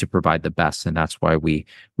wanted to provide the best, and that's why we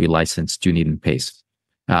licensed Dunedin pace.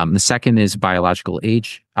 The second is biological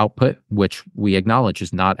age output, which we acknowledge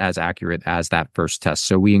is not as accurate as that first test.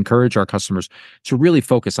 So we encourage our customers to really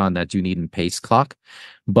focus on that Dunedin pace clock,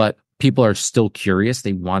 but people are still curious.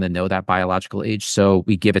 They want to know that biological age. So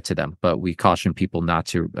we give it to them, but we caution people not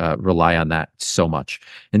to rely on that so much.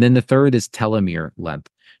 And then the third is telomere length.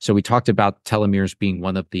 So we talked about telomeres being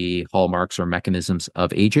one of the hallmarks or mechanisms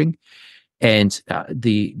of aging. And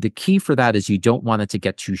the key for that is you don't want it to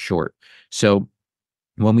get too short. So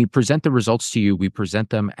when we present the results to you, we present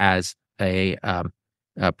them as a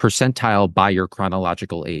percentile by your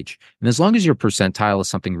chronological age. And as long as your percentile is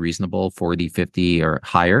something reasonable, 40, 50 or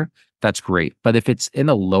higher, that's great. But if it's in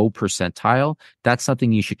a low percentile, that's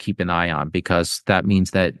something you should keep an eye on, because that means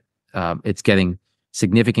that it's getting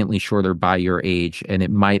significantly shorter by your age, and it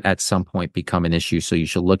might at some point become an issue. So you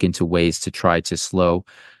should look into ways to try to slow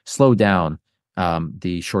down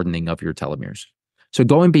the shortening of your telomeres. So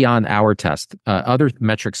going beyond our test, other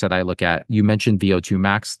metrics that I look at, you mentioned VO2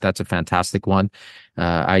 max. That's a fantastic one.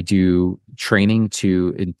 I do training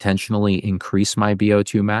to intentionally increase my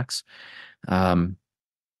VO2 max.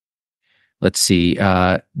 Let's see.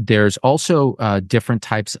 There's also different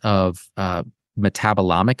types of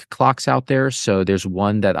metabolomic clocks out there. So there's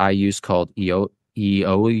one that I use called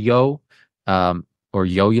EOYO, or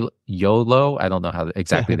YOLO. I don't know how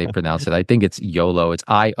exactly they pronounce it. I think it's YOLO. It's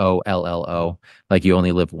IOLLO, like you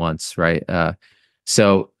only live once, right?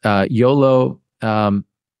 YOLO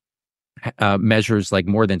measures like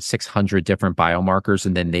more than 600 different biomarkers,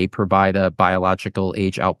 and then they provide a biological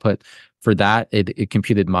age output. For that, it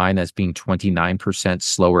computed mine as being 29%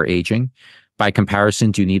 slower aging. By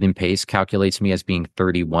comparison, Dunedin Pace calculates me as being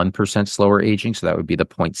 31% slower aging. So that would be the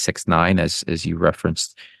 0.69 as you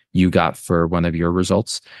referenced you got for one of your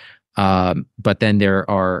results. But then there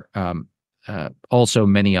are also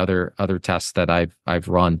many other tests that I've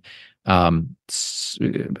run.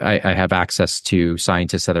 I have access to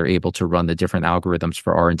scientists that are able to run the different algorithms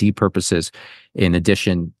for R&D purposes. In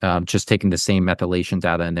addition, just taking the same methylation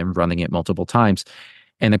data and then running it multiple times.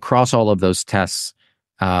 And across all of those tests,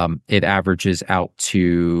 it averages out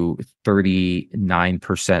to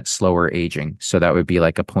 39% slower aging. So that would be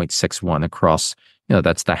like a 0.61 across,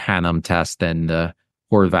 that's the Hannum test and the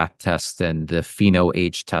Horvath test and the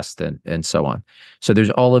PhenoAge test and so on. So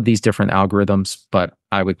there's all of these different algorithms, but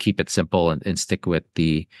I would keep it simple and stick with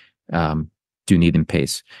the Dunedin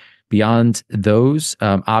Pace. Beyond those,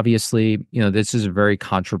 obviously, this is a very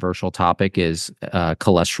controversial topic, is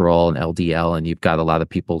cholesterol and LDL, and you've got a lot of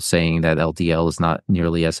people saying that LDL is not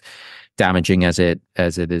nearly as damaging as it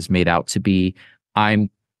is made out to be. I'm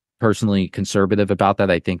personally conservative about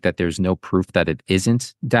that. I think that there's no proof that it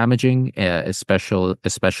isn't damaging,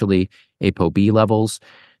 especially ApoB levels.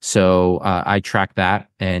 So I track that,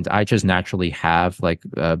 and I just naturally have, like,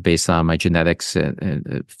 based on my genetics,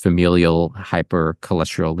 and familial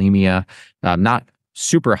hypercholesterolemia, not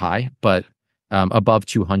super high, but above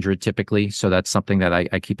 200 typically. So that's something that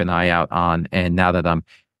I keep an eye out on. And now that I'm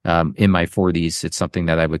in my 40s, it's something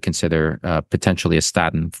that I would consider potentially a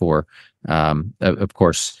statin for, of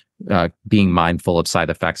course, being mindful of side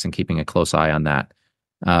effects and keeping a close eye on that.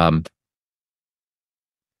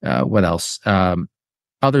 What else?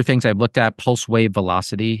 Other things I've looked at: pulse wave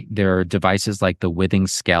velocity. There are devices like the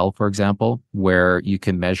Withings scale, for example, where you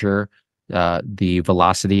can measure the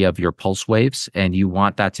velocity of your pulse waves, and you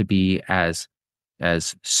want that to be as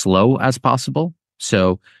slow as possible.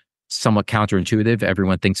 So somewhat counterintuitive.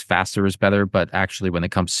 Everyone thinks faster is better, but actually when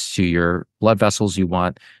it comes to your blood vessels, you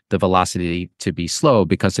want the velocity to be slow,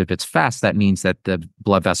 because if it's fast, that means that the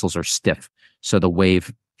blood vessels are stiff. So the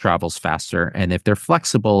wave travels faster. And if they're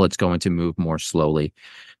flexible, it's going to move more slowly.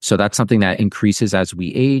 So that's something that increases as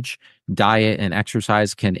we age. Diet and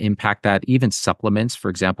exercise can impact that. Even supplements, for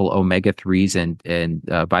example, omega-3s and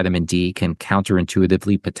vitamin D, can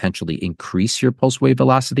counterintuitively potentially increase your pulse wave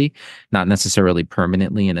velocity, not necessarily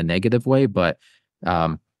permanently in a negative way, but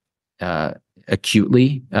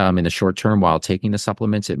acutely in the short term while taking the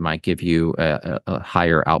supplements, it might give you a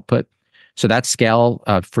higher output. So that scale,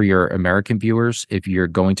 for your American viewers, if you're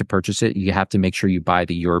going to purchase it, you have to make sure you buy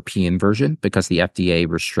the European version, because the FDA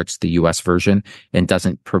restricts the US version and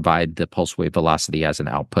doesn't provide the pulse wave velocity as an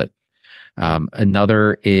output.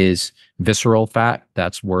 Another is visceral fat.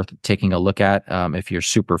 That's worth taking a look at. If you're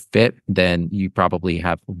super fit, then you probably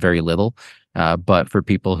have very little. But for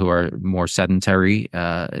people who are more sedentary,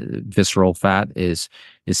 visceral fat is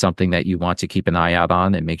something that you want to keep an eye out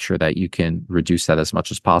on and make sure that you can reduce that as much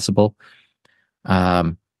as possible.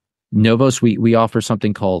 Novos, we offer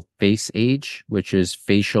something called Face Age, which is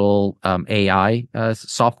facial AI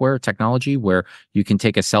software technology, where you can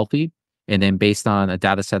take a selfie, and then based on a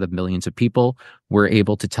data set of millions of people, we're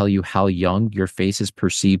able to tell you how young your face is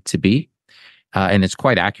perceived to be. And it's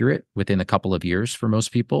quite accurate within a couple of years for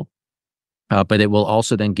most people. But it will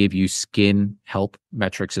also then give you skin health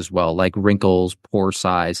metrics as well, like wrinkles, pore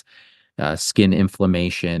size, skin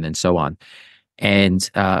inflammation, and so on. And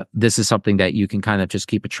this is something that you can kind of just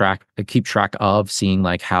keep track of, seeing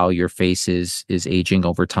like how your face is aging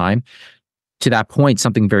over time. To that point,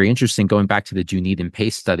 something very interesting, going back to the Dunedin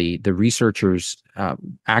Pace study, the researchers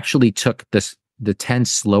actually took the 10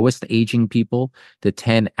 slowest aging people, the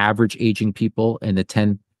 10 average aging people, and the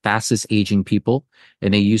 10 fastest aging people,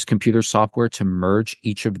 and they used computer software to merge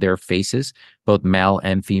each of their faces, both male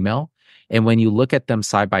and female. And when you look at them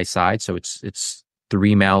side by side, so it's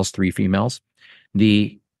 3 males, 3 females,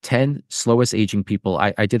 the 10 slowest aging people,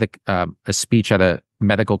 I did a speech at a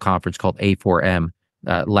medical conference called A4M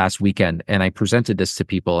last weekend, and I presented this to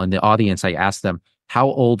people. In the audience, I asked them, how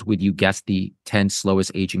old would you guess the 10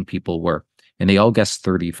 slowest aging people were? And they all guessed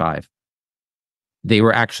 35. They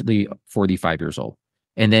were actually 45 years old.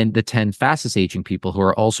 And then the 10 fastest aging people, who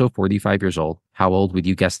are also 45 years old, how old would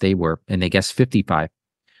you guess they were? And they guessed 55.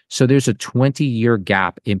 So there's a 20-year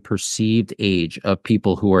gap in perceived age of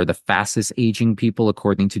people who are the fastest aging people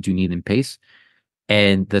according to Dunedin Pace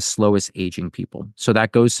and the slowest aging people. So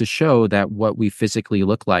that goes to show that what we physically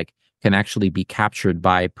look like can actually be captured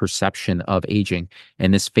by perception of aging.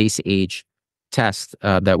 And this face age test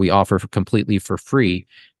that we offer completely for free,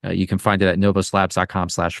 you can find it at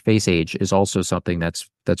novoslabs.com/face age, is also something that's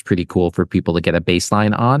pretty cool for people to get a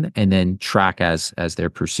baseline on and then track as they're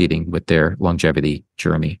proceeding with their longevity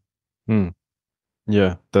journey. Hmm.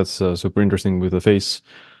 Yeah, that's super interesting with the face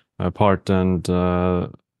part, and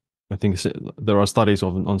I think there are studies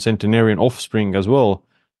on centenarian offspring as well.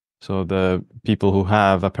 So the people who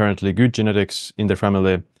have apparently good genetics in their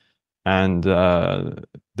family, and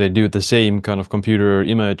they do the same kind of computer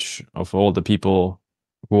image of all the people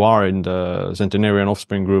who are in the centenarian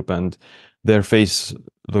offspring group, and their face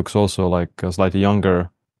looks also like slightly younger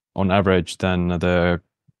on average than the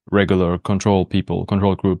regular control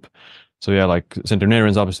group. So yeah, like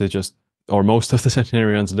centenarians obviously just, or most of the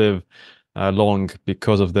centenarians live long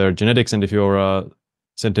because of their genetics, and if you're a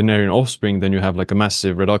centenarian offspring, then you have like a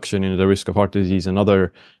massive reduction in the risk of heart disease and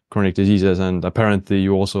other chronic diseases, and apparently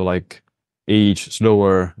you also like age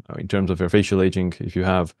slower in terms of your facial aging if you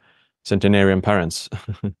have centenarian parents.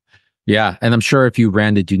 Yeah, and I'm sure if you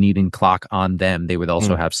ran the Dunedin clock on them, they would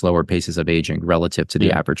also Mm, have slower paces of aging relative to the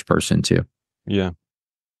yeah, average person too. yeah.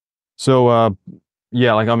 So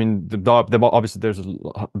yeah, like I mean, obviously there's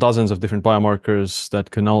dozens of different biomarkers that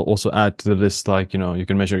can also add to the list. Like you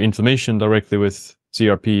can measure inflammation directly with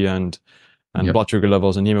CRP and Yep. blood sugar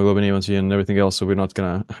levels and hemoglobin A1C and everything else. So we're not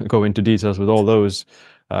gonna go into details with all those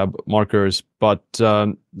markers. But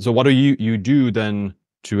so what do you do then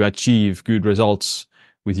to achieve good results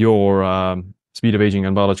with your speed of aging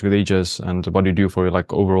and biological ages, and what do you do for your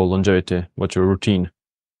like overall longevity? What's your routine?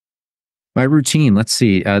 My routine, let's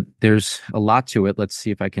see. There's a lot to it. Let's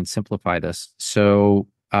see if I can simplify this. So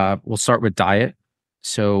we'll start with diet.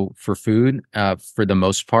 So for food, for the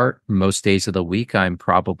most part, most days of the week, I'm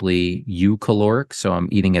probably eucaloric. So I'm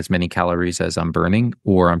eating as many calories as I'm burning,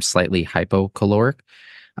 or I'm slightly hypocaloric.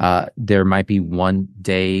 There might be one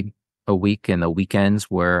day a week in the weekends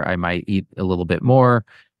where I might eat a little bit more,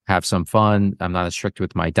 have some fun. I'm not as strict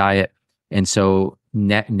with my diet. And so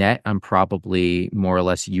net, I'm probably more or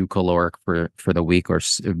less eucaloric for the week, or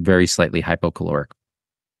very slightly hypocaloric.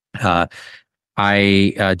 Uh,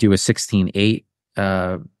 I do a 16/8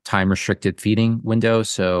 time restricted feeding window.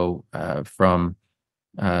 So from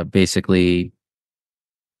basically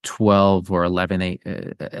 12 or 11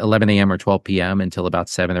 a.m. or 12 p.m. until about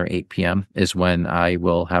 7 or 8 p.m. is when I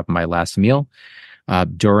will have my last meal.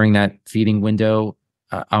 During that feeding window,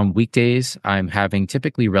 on weekdays, I'm having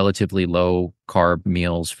typically relatively low carb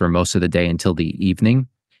meals for most of the day until the evening.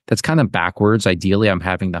 That's kind of backwards. Ideally, I'm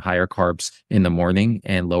having the higher carbs in the morning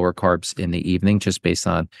and lower carbs in the evening, just based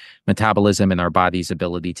on metabolism and our body's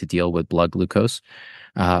ability to deal with blood glucose.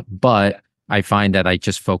 But I find that I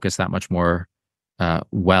just focus that much more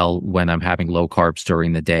well when I'm having low carbs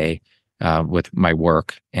during the day with my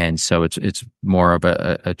work, and so it's more of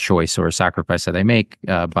a choice or a sacrifice that I make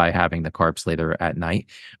by having the carbs later at night.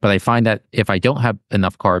 But I find that if I don't have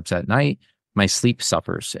enough carbs at night, my sleep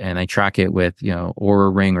suffers, and I track it with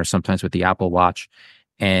Oura Ring or sometimes with the Apple Watch,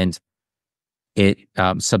 and it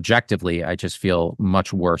subjectively I just feel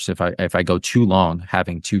much worse if I go too long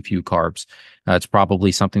having too few carbs. It's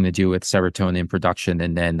probably something to do with serotonin production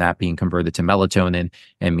and then that being converted to melatonin,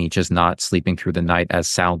 and me just not sleeping through the night as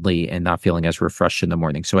soundly and not feeling as refreshed in the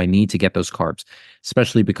morning. So I need to get those carbs,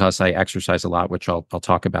 especially because I exercise a lot, which I'll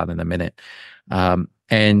talk about in a minute.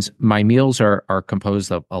 And my meals are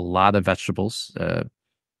composed of a lot of vegetables,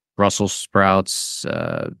 Brussels sprouts,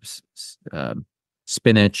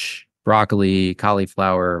 spinach, broccoli,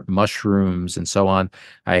 cauliflower, mushrooms, and so on.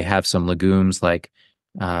 I have some legumes like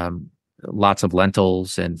um, lots of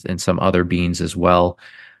lentils and some other beans as well.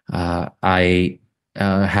 I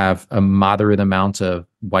have a moderate amount of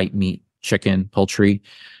white meat, chicken, poultry.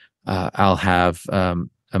 I'll have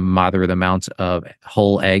a moderate amount of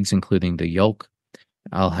whole eggs, including the yolk.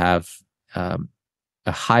 I'll have a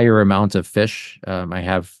higher amount of fish. I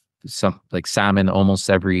have some like salmon almost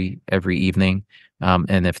every evening.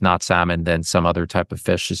 And if not salmon, then some other type of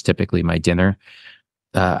fish is typically my dinner.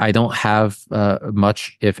 I don't have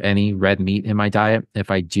much, if any, red meat in my diet.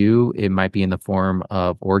 If I do, it might be in the form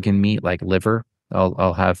of organ meat, like liver.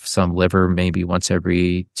 I'll have some liver maybe once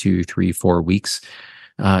every 2, 3, 4 weeks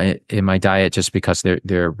in my diet, just because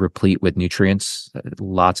they're replete with nutrients,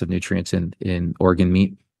 lots of nutrients in organ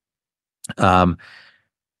meat. Um,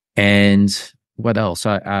 and what else?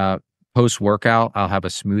 Post workout, I'll have a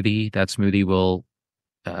smoothie. That smoothie will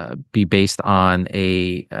be based on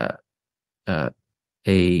uh,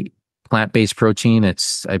 a plant-based protein.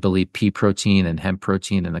 It's, I believe, pea protein and hemp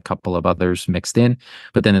protein and a couple of others mixed in.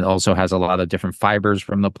 But then it also has a lot of different fibers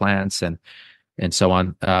from the plants and so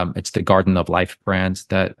on. It's the Garden of Life brand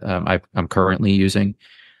that I'm currently using.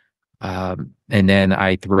 And then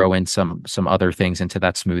I throw in some other things into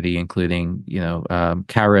that smoothie, including,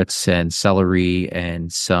 carrots and celery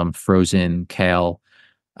and some frozen kale,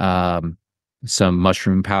 um, some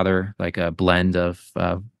mushroom powder, like a blend of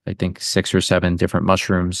I think 6 or 7 different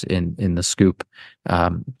mushrooms in the scoop,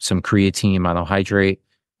 some creatine monohydrate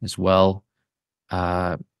as well.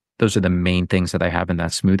 Uh, those are the main things that I have in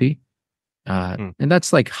that smoothie. Mm. And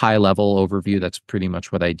that's like high level overview. That's pretty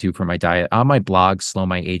much what I do for my diet. On my blog,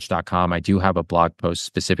 slowmyage.com, I do have a blog post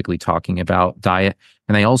specifically talking about diet.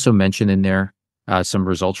 And I also mentioned in there some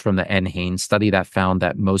results from the N. Haynes study that found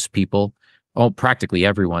that most people, well, practically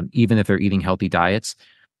everyone, even if they're eating healthy diets,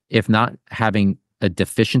 if not having a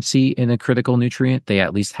deficiency in a critical nutrient, they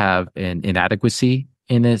at least have an inadequacy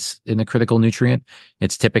in a critical nutrient.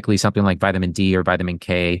 It's typically something like vitamin D or vitamin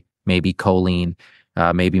K, maybe choline,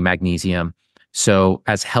 maybe magnesium. So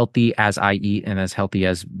as healthy as I eat and as healthy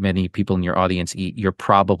as many people in your audience eat, you're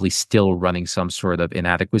probably still running some sort of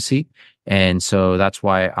inadequacy. And so that's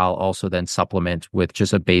why I'll also then supplement with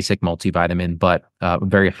just a basic multivitamin, but a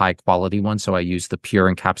very high quality one. So I use the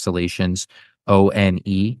Pure Encapsulations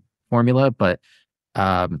ONE formula, but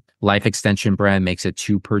Life Extension brand makes a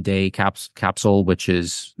 2 per day capsule, which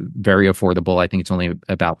is very affordable. I think it's only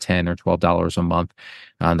about $10 or $12 a month.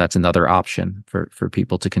 That's another option for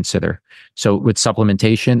people to consider. So with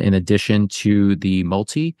supplementation, in addition to the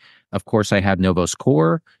multi, of course, I have Novos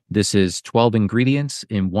Core. This is 12 ingredients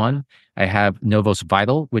in one. I have Novos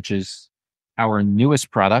Vital, which is our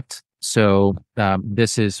newest product. So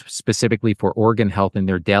this is specifically for organ health in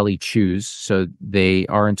their daily chews. So they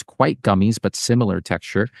aren't quite gummies, but similar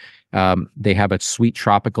texture. They have a sweet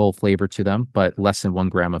tropical flavor to them, but less than 1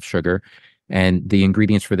 gram of sugar. And the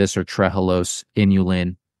ingredients for this are trehalose,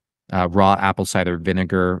 inulin, raw apple cider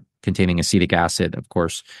vinegar containing acetic acid, of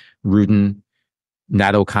course, rutin,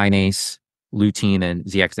 nattokinase, lutein, and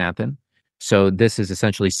zeaxanthin. So this is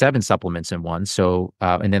essentially 7 supplements in one. So,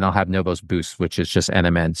 and then I'll have Novos Boost, which is just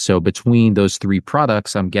NMN. So between those 3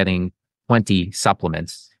 products, I'm getting 20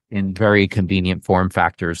 supplements in very convenient form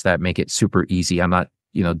factors that make it super easy. I'm not,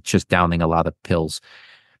 just downing a lot of pills.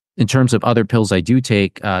 In terms of other pills, I do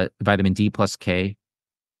take vitamin D plus K,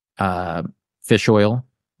 fish oil,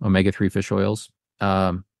 omega-3 fish oils.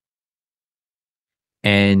 And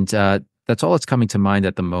that's all that's coming to mind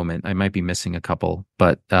at the moment. I might be missing a couple,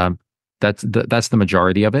 but that's the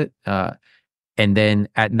majority of it. And then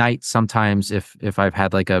at night, sometimes if I've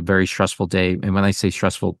had like a very stressful day, and when I say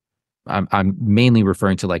stressful, I'm mainly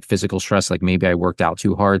referring to like physical stress, like maybe I worked out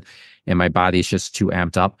too hard and my body's just too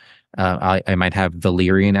amped up. I might have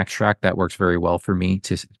valerian extract that works very well for me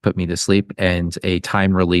to put me to sleep, and a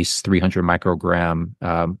time release 300 microgram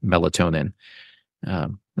melatonin.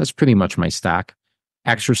 That's pretty much my stack.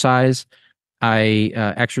 Exercise. I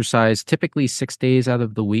exercise typically 6 days out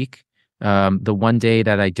of the week. The one day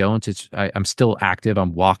that I don't, I'm still active.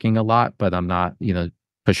 I'm walking a lot, but I'm not,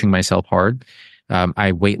 pushing myself hard.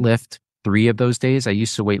 I weightlift 3 of those days. I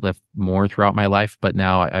used to weightlift more throughout my life, but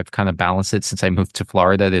now I've kind of balanced it since I moved to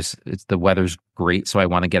Florida. The weather's great, so I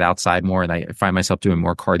want to get outside more, and I find myself doing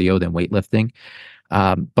more cardio than weightlifting.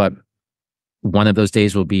 But one of those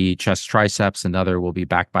days will be chest triceps, another will be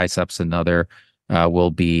back biceps, another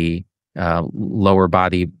will be lower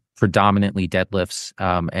body, predominantly deadlifts,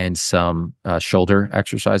 and some shoulder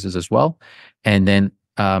exercises as well. And then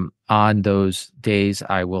on those days,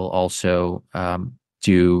 I will also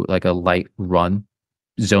do like a light run,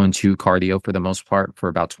 zone 2 cardio for the most part for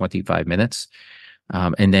about 25 minutes.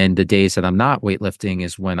 And then the days that I'm not weightlifting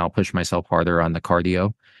is when I'll push myself harder on the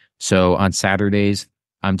cardio. So on Saturdays,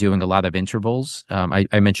 I'm doing a lot of intervals.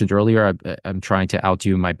 I mentioned earlier, I'm trying to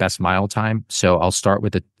outdo my best mile time. So I'll start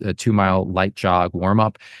with a 2 mile light jog warm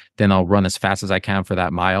up. Then I'll run as fast as I can for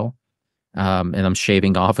that mile. And I'm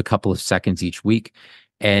shaving off a couple of seconds each week.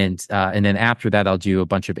 And then after that, I'll do a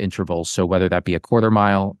bunch of intervals. So whether that be a quarter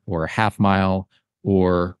mile or a half mile,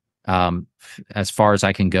 or as far as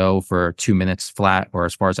I can go for 2 minutes flat, or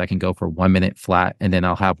as far as I can go for 1 minute flat. And then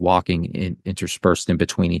I'll have walking interspersed in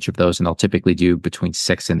between each of those. And I'll typically do between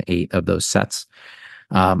 6 and 8 of those sets.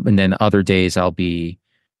 And then other days I'll be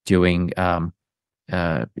doing,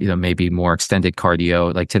 maybe more extended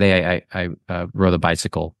cardio. Like today, I rode a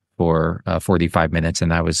bicycle for 45 minutes, and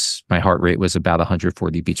my heart rate was about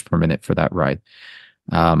 140 beats per minute for that ride.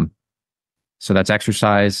 So that's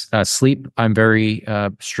exercise. Sleep, I'm very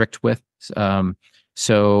strict with.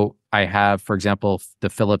 So I have, for example, the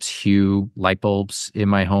Philips Hue light bulbs in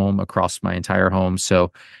my home across my entire home.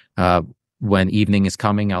 So uh, when evening is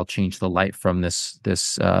coming, I'll change the light from this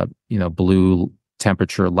blue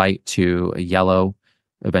temperature light to a yellow,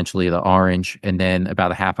 eventually the orange, and then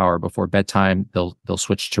about a half hour before bedtime, they'll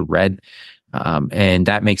switch to red. And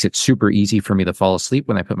that makes it super easy for me to fall asleep.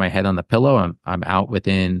 When I put my head on the pillow, I'm out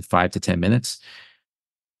within 5 to 10 minutes.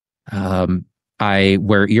 Um, I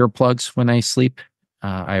wear earplugs when I sleep.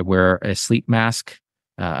 I wear a sleep mask.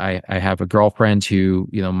 I have a girlfriend who,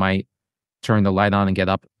 might turn the light on and get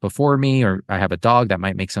up before me, or I have a dog that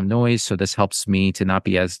might make some noise. So this helps me to not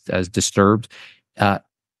be as disturbed. Uh,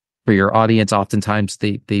 for your audience, oftentimes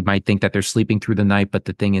they might think that they're sleeping through the night, but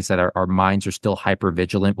the thing is that our minds are still hyper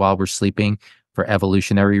vigilant while we're sleeping for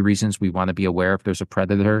evolutionary reasons. We want to be aware if there's a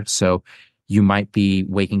predator. So you might be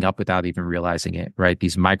waking up without even realizing it, right?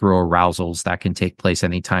 These micro arousals that can take place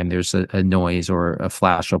anytime there's a noise or a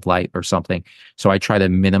flash of light or something. So I try to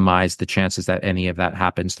minimize the chances that any of that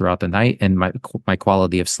happens throughout the night, and my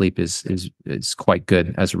quality of sleep is quite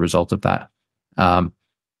good as a result of that. Um,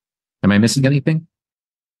 am I missing anything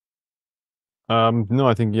No,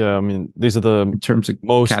 I think, yeah, I mean, these are the in terms of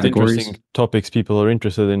most categories? interesting topics people are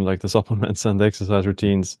interested in, like the supplements and the exercise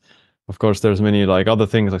routines. Of course, there's many like other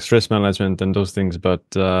things like stress management and those things, but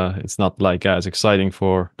it's not like as exciting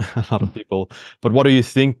for a lot of people. But what do you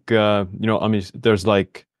think? I mean, there's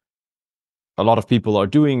like a lot of people are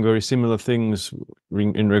doing very similar things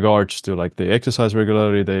in regards to like they exercise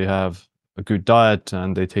regularly, they have a good diet,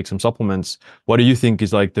 and they take some supplements. What do you think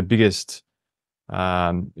is like the biggest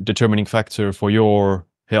determining factor for your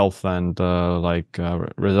health and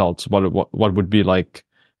results? What would be like,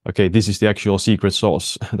 okay, this is the actual secret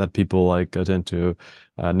sauce that people like tend to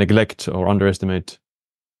neglect or underestimate?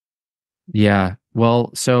 Yeah.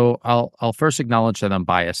 Well, so I'll first acknowledge that I'm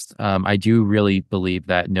biased. I do really believe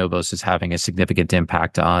that Novos is having a significant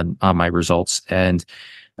impact on my results, and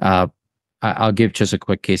I'll give just a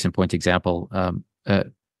quick case in point example.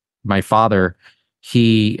 My father,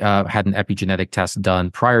 he had an epigenetic test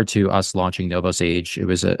done prior to us launching Novos Age. It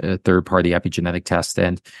was a third party epigenetic test,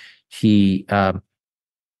 and he uh,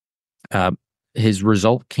 his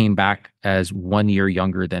result came back as 1 year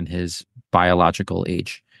younger than his biological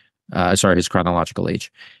age. Sorry, his chronological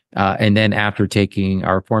age. And then after taking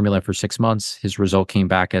our formula for 6 months, his result came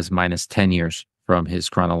back as minus 10 years from his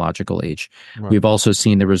chronological age. Right. We've also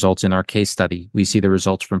seen the results in our case study. We see the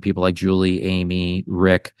results from people like Julie, Amy,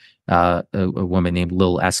 Rick, a woman named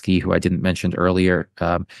Lil Esky, who I didn't mention earlier.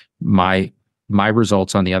 My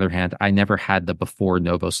results, on the other hand, I never had the before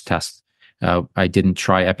Novos test. I didn't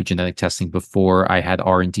try epigenetic testing before I had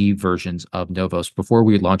R&D versions of Novos. Before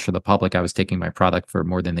we launched for the public, I was taking my product for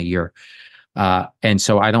more than a year. And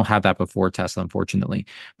so I don't have that before test, unfortunately.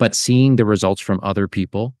 But seeing the results from other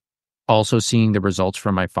people, also seeing the results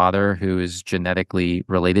from my father, who is genetically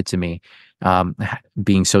related to me,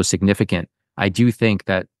 being so significant, I do think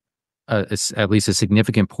that at least a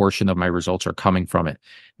significant portion of my results are coming from it.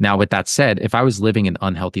 Now, with that said, if I was living an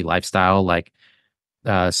unhealthy lifestyle, like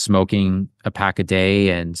smoking a pack a day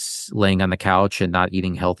and laying on the couch and not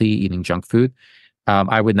eating healthy, eating junk food,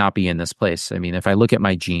 I would not be in this place. I mean, if I look at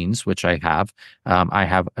my genes, which I have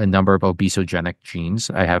a number of obesogenic genes.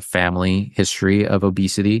 I have family history of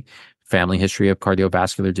obesity, family history of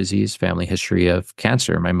cardiovascular disease, family history of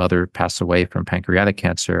cancer. My mother passed away from pancreatic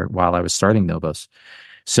cancer while I was starting Novos.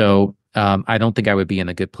 So I don't think I would be in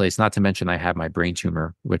a good place. Not to mention I have my brain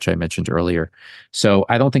tumor, which I mentioned earlier. So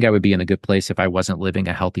I don't think I would be in a good place if I wasn't living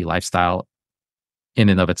a healthy lifestyle in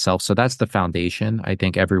and of itself. So that's the foundation. I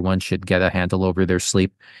think everyone should get a handle over their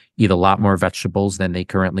sleep, eat a lot more vegetables than they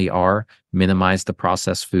currently are, minimize the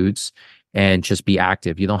processed foods, and just be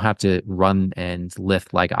active. You don't have to run and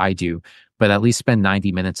lift like I do, but at least spend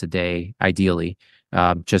 90 minutes a day, ideally,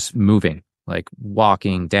 just moving, like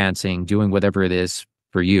walking, dancing, doing whatever it is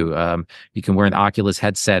for you. You can wear an Oculus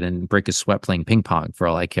headset and break a sweat playing ping pong for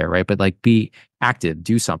all I care, right? But like be active,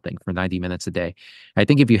 do something for 90 minutes a day. I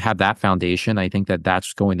think if you have that foundation, I think that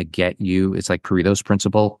that's going to get you, it's like Pareto's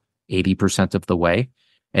principle, 80% of the way.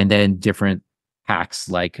 And then different hacks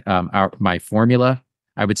like my formula.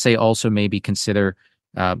 I would say also maybe consider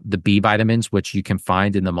the B vitamins, which you can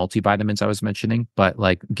find in the multivitamins I was mentioning, but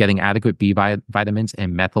like getting adequate vitamins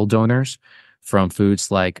and methyl donors from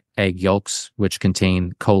foods like egg yolks, which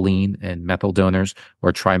contain choline and methyl donors,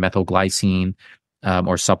 or trimethylglycine,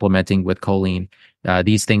 or supplementing with choline.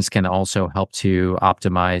 These things can also help to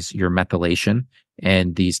optimize your methylation.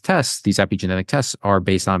 And these tests, these epigenetic tests, are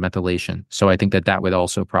based on methylation. So I think that that would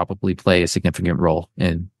also probably play a significant role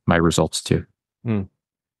in my results too. Hmm.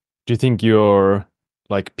 Do you think you're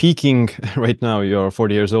like peaking right now? You're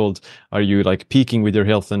 40 years old. Are you like peaking with your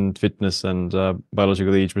health and fitness and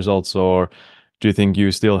biological age results, or do you think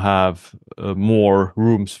you still have more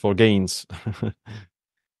rooms for gains?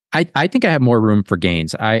 I think I have more room for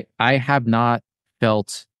gains. I have not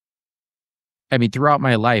felt, I mean, throughout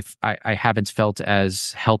my life, I haven't felt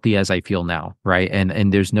as healthy as I feel now, right?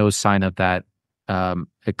 And there's no sign of that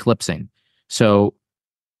eclipsing. So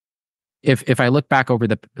if I look back over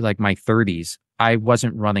the like my 30s, I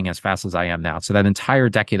wasn't running as fast as I am now. So that entire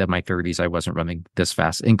decade of my 30s, I wasn't running this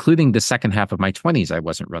fast, including the second half of my 20s, I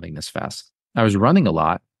wasn't running this fast. I was running a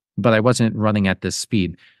lot, but I wasn't running at this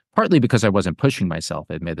speed, partly because I wasn't pushing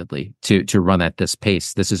myself, admittedly, to run at this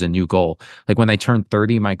pace. This is a new goal. Like when I turned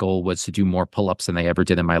 30, my goal was to do more pull-ups than I ever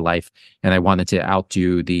did in my life. And I wanted to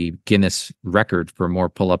outdo the Guinness record for more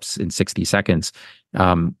pull-ups in 60 seconds.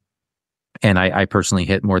 And I personally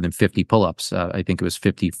hit more than 50 pull-ups. I think it was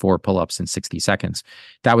 54 pull-ups in 60 seconds.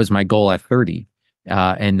 That was my goal at 30.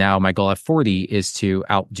 And now my goal at 40 is to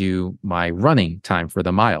outdo my running time for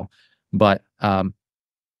the mile. But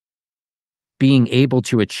being able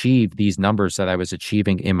to achieve these numbers that I was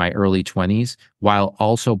achieving in my early 20s while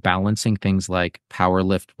also balancing things like power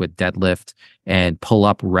lift with deadlift and pull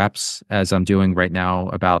up reps, as I'm doing right now,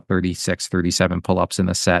 about 36, 37 pull ups in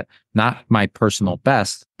a set. Not my personal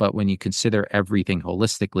best, but when you consider everything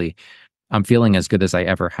holistically, I'm feeling as good as I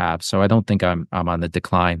ever have. So I don't think I'm on the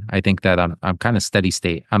decline. I think that I'm kind of steady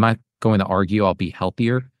state. I'm not going to argue I'll be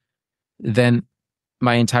healthier than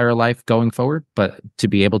my entire life going forward, but to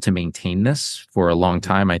be able to maintain this for a long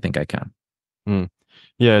time, I think I can. Mm.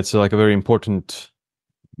 Yeah, it's like a very important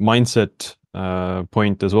mindset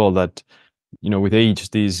point as well, that with age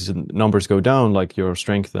these numbers go down, like your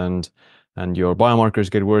strength and your biomarkers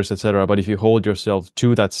get worse, etc. But if you hold yourself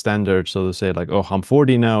to that standard, so to say, like, oh, I'm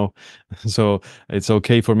 40 now, so it's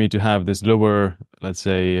okay for me to have this lower, let's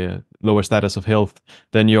say, lower status of health,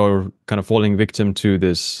 then you're kind of falling victim to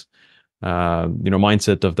this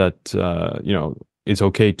mindset of that, it's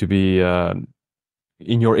okay to be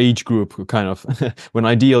in your age group, kind of, when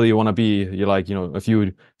ideally you want to be, you're like, a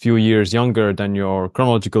few years younger than your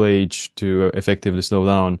chronological age to effectively slow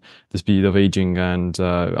down the speed of aging, and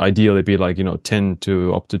ideally be like, 10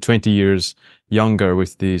 to up to 20 years younger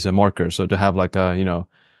with these markers. So to have like a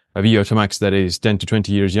VO2 max that is 10 to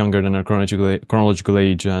 20 years younger than a chronological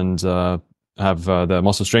age, and have the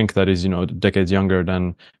muscle strength that is, decades younger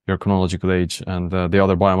than your chronological age, and the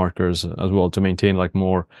other biomarkers as well, to maintain like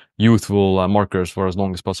more youthful markers for as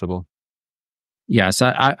long as possible. Yes,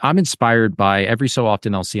 I'm inspired by every so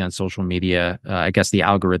often I'll see on social media. I guess the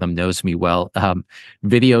algorithm knows me well.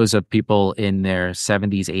 Videos of people in their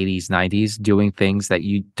 70s, 80s, 90s doing things that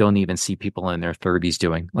you don't even see people in their 30s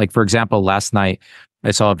doing. Like, for example, last night I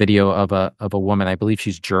saw a video of a woman, I believe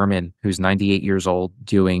she's German, who's 98 years old,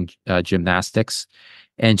 doing gymnastics,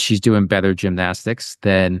 and she's doing better gymnastics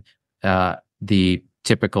than the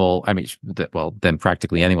typical, I mean, well, than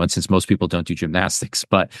practically anyone, since most people don't do gymnastics,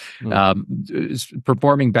 but is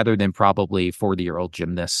performing better than probably 40-year-old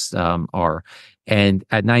gymnasts are. And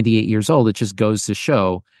at 98 years old, it just goes to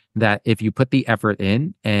show that if you put the effort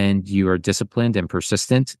in and you are disciplined and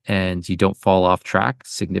persistent and you don't fall off track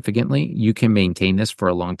significantly, you can maintain this for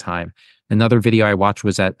a long time. Another video I watched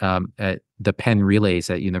was at the Penn Relays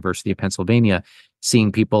at University of Pennsylvania,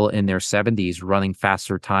 seeing people in their 70s running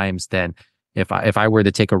faster times than if I were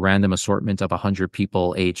to take a random assortment of 100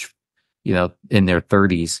 people age, in their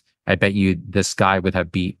 30s, I bet you this guy would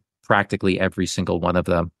have beat practically every single one of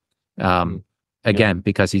them. Again,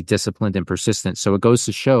 because he's disciplined and persistent. So it goes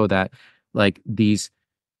to show that, like, these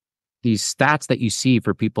stats that you see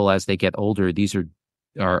for people as they get older, these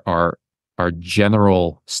are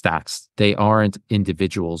general stats. They aren't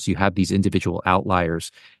individuals. You have these individual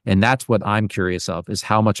outliers. And that's what I'm curious of, is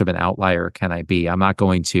how much of an outlier can I be? I'm not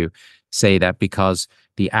going to say that because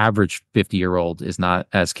the average 50-year-old is not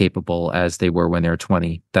as capable as they were when they're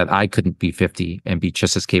 20, that I couldn't be 50 and be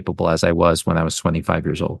just as capable as I was when I was 25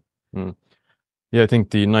 years old. Yeah, I think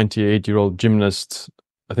the 98-year-old gymnast,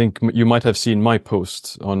 I think you might have seen my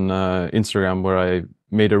post on Instagram where I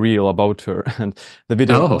made a reel about her, and the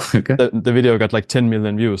video, okay. the video got like 10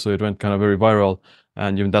 million views, so it went kind of very viral.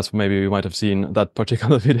 And even that's, maybe you might have seen that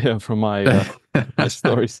particular video from my my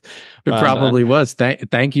stories. It probably was.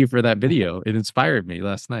 Thank you for that video. It inspired me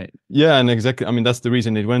last night. Yeah, and exactly. I mean, that's the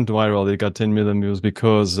reason it went viral. It got 10 million views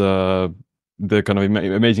because the kind of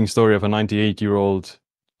amazing story of a 98-year-old.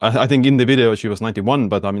 I think in the video she was 91,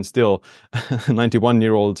 but I mean, still,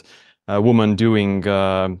 91-year-old woman doing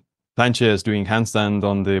planches, doing handstand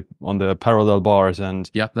on the parallel bars, and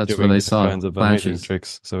Yeah, that's doing what I these saw. kinds of amazing Planches.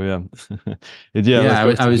 tricks. So yeah, Yeah, that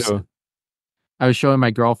goes I to was show. I was showing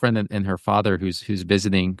my girlfriend and her father who's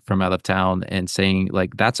visiting from out of town and saying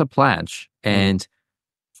like that's a planche Mm, and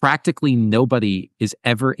practically nobody is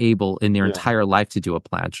ever able in their yeah, entire life to do a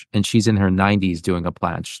planche and she's in her 90s doing a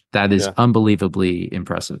planche. That is yeah, unbelievably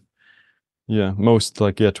impressive. yeah. Most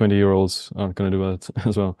like yeah, 20-year-olds aren't gonna do that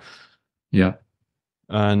as well. Yeah.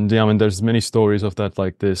 And yeah, I mean, there's many stories of that,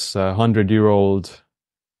 like this 100-year-old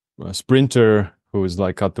sprinter who's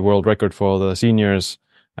like got the world record for the seniors,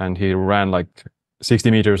 and he ran like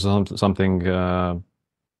 60 meters or something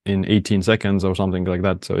in 18 seconds or something like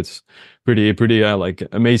that. So it's pretty like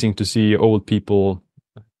amazing to see old people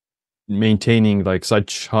maintaining like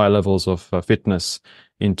such high levels of fitness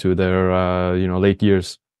into their late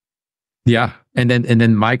years. Yeah. And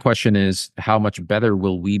then my question is how much better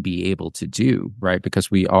will we be able to do, right?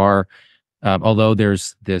 Because we are although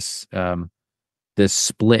there's this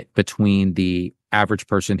split between the average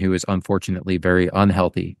person who is unfortunately very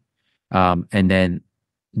unhealthy, and then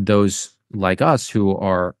those like us who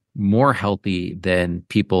are more healthy than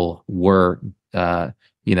people were, at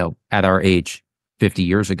our age 50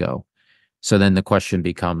 years ago. So then the question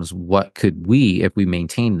becomes, what could we, if we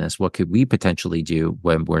maintain this, what could we potentially do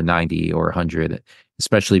when we're 90 or 100,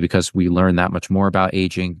 especially because we learn that much more about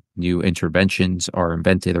aging, new interventions are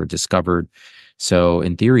invented or discovered. So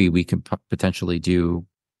in theory, we can potentially do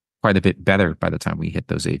quite a bit better by the time we hit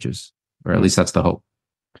those ages, or at Mm. least that's the hope.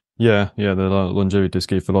 Yeah, yeah, the longevity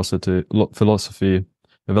ski philosophy, the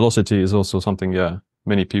velocity is also something, yeah,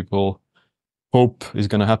 many people hope is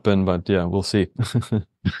going to happen, but yeah, we'll see.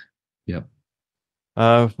 Yeah.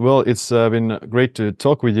 Well, it's been great to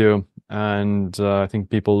talk with you, and I think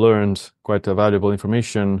people learned quite valuable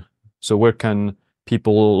information. So, where can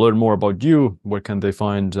people learn more about you? Where can they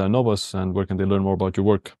find Novos, and where can they learn more about your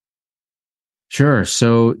work? Sure.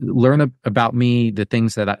 So learn about me, the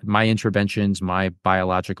things that my interventions, my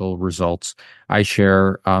biological results I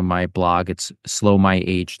share on my blog. It's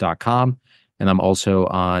slowmyage.com. And I'm also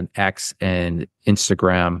on X and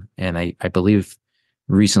Instagram. And I believe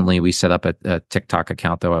recently we set up a TikTok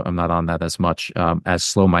account, though I'm not on that as much, as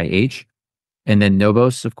Slow My Age. And then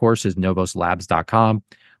Novos, of course, is novoslabs.com.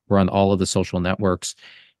 We're on all of the social networks.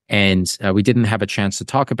 And we didn't have a chance to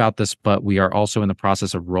talk about this, but we are also in the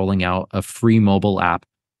process of rolling out a free mobile app.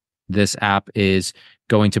 This app is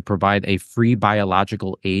going to provide a free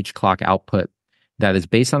biological age clock output that is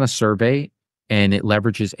based on a survey and it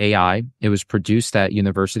leverages AI. It was produced at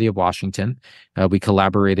University of Washington. We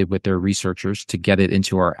collaborated with their researchers to get it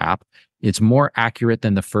into our app. It's more accurate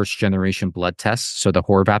than the first generation blood tests. So the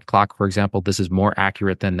Horvath clock, for example, this is more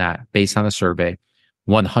accurate than that based on a survey.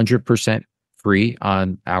 100% free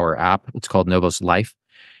on our app. It's called Novos Life.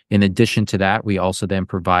 In addition to that, we also then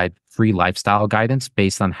provide free lifestyle guidance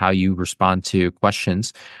based on how you respond to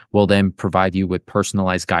questions. We'll then provide you with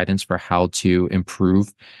personalized guidance for how to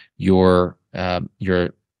improve your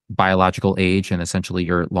biological age and essentially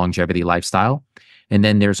your longevity lifestyle. And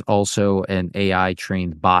then there's also an AI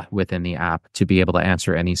trained bot within the app to be able to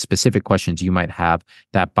answer any specific questions you might have.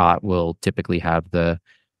 That bot will typically have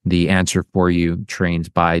the answer for you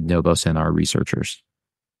trained by Novos and our researchers.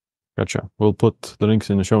 Gotcha. We'll put the links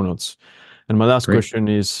in the show notes. And my last Great. question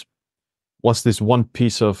is, what's this one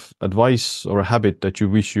piece of advice or a habit that you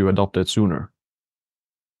wish you adopted sooner?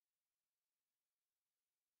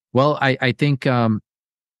 Well, I think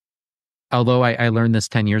although I learned this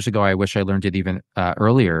 10 years ago, I wish I learned it even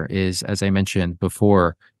earlier, is, as I mentioned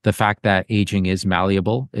before, the fact that aging is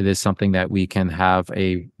malleable. It is something that we can have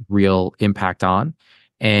a real impact on.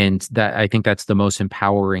 And that I think that's the most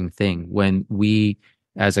empowering thing. When we,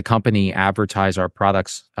 as a company, advertise our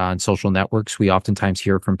products on social networks, we oftentimes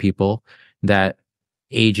hear from people that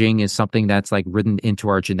aging is something that's like written into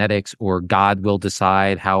our genetics, or God will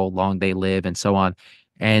decide how long they live and so on.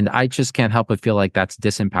 And I just can't help but feel like that's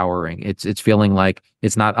disempowering. It's feeling like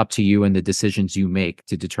it's not up to you and the decisions you make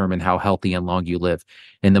to determine how healthy and long you live.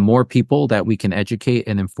 And the more people that we can educate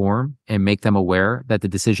and inform and make them aware that the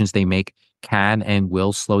decisions they make can and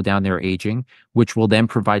will slow down their aging, which will then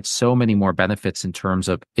provide so many more benefits in terms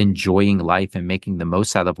of enjoying life and making the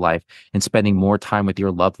most out of life and spending more time with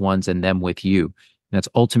your loved ones and them with you. And that's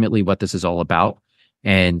ultimately what this is all about.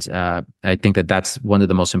 And I think that that's one of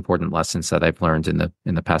the most important lessons that I've learned in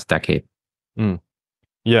the past decade. Mm.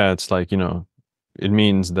 Yeah, it's like, it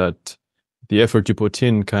means that the effort you put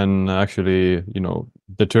in can actually,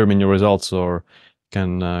 determine your results, or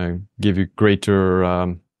can give you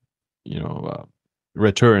greater, you know, uh,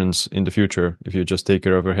 returns in the future. If you just take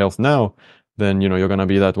care of your health now, then, you're going to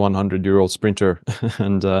be that 100-year-old sprinter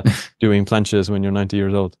and doing planches when you're 90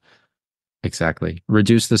 years old. Exactly.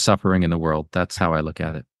 Reduce the suffering in the world. That's how I look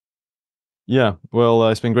at it. Yeah, well,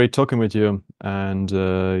 it's been great talking with you, and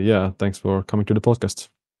yeah, thanks for coming to the podcast.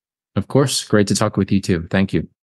 Of course, great to talk with you too. Thank you.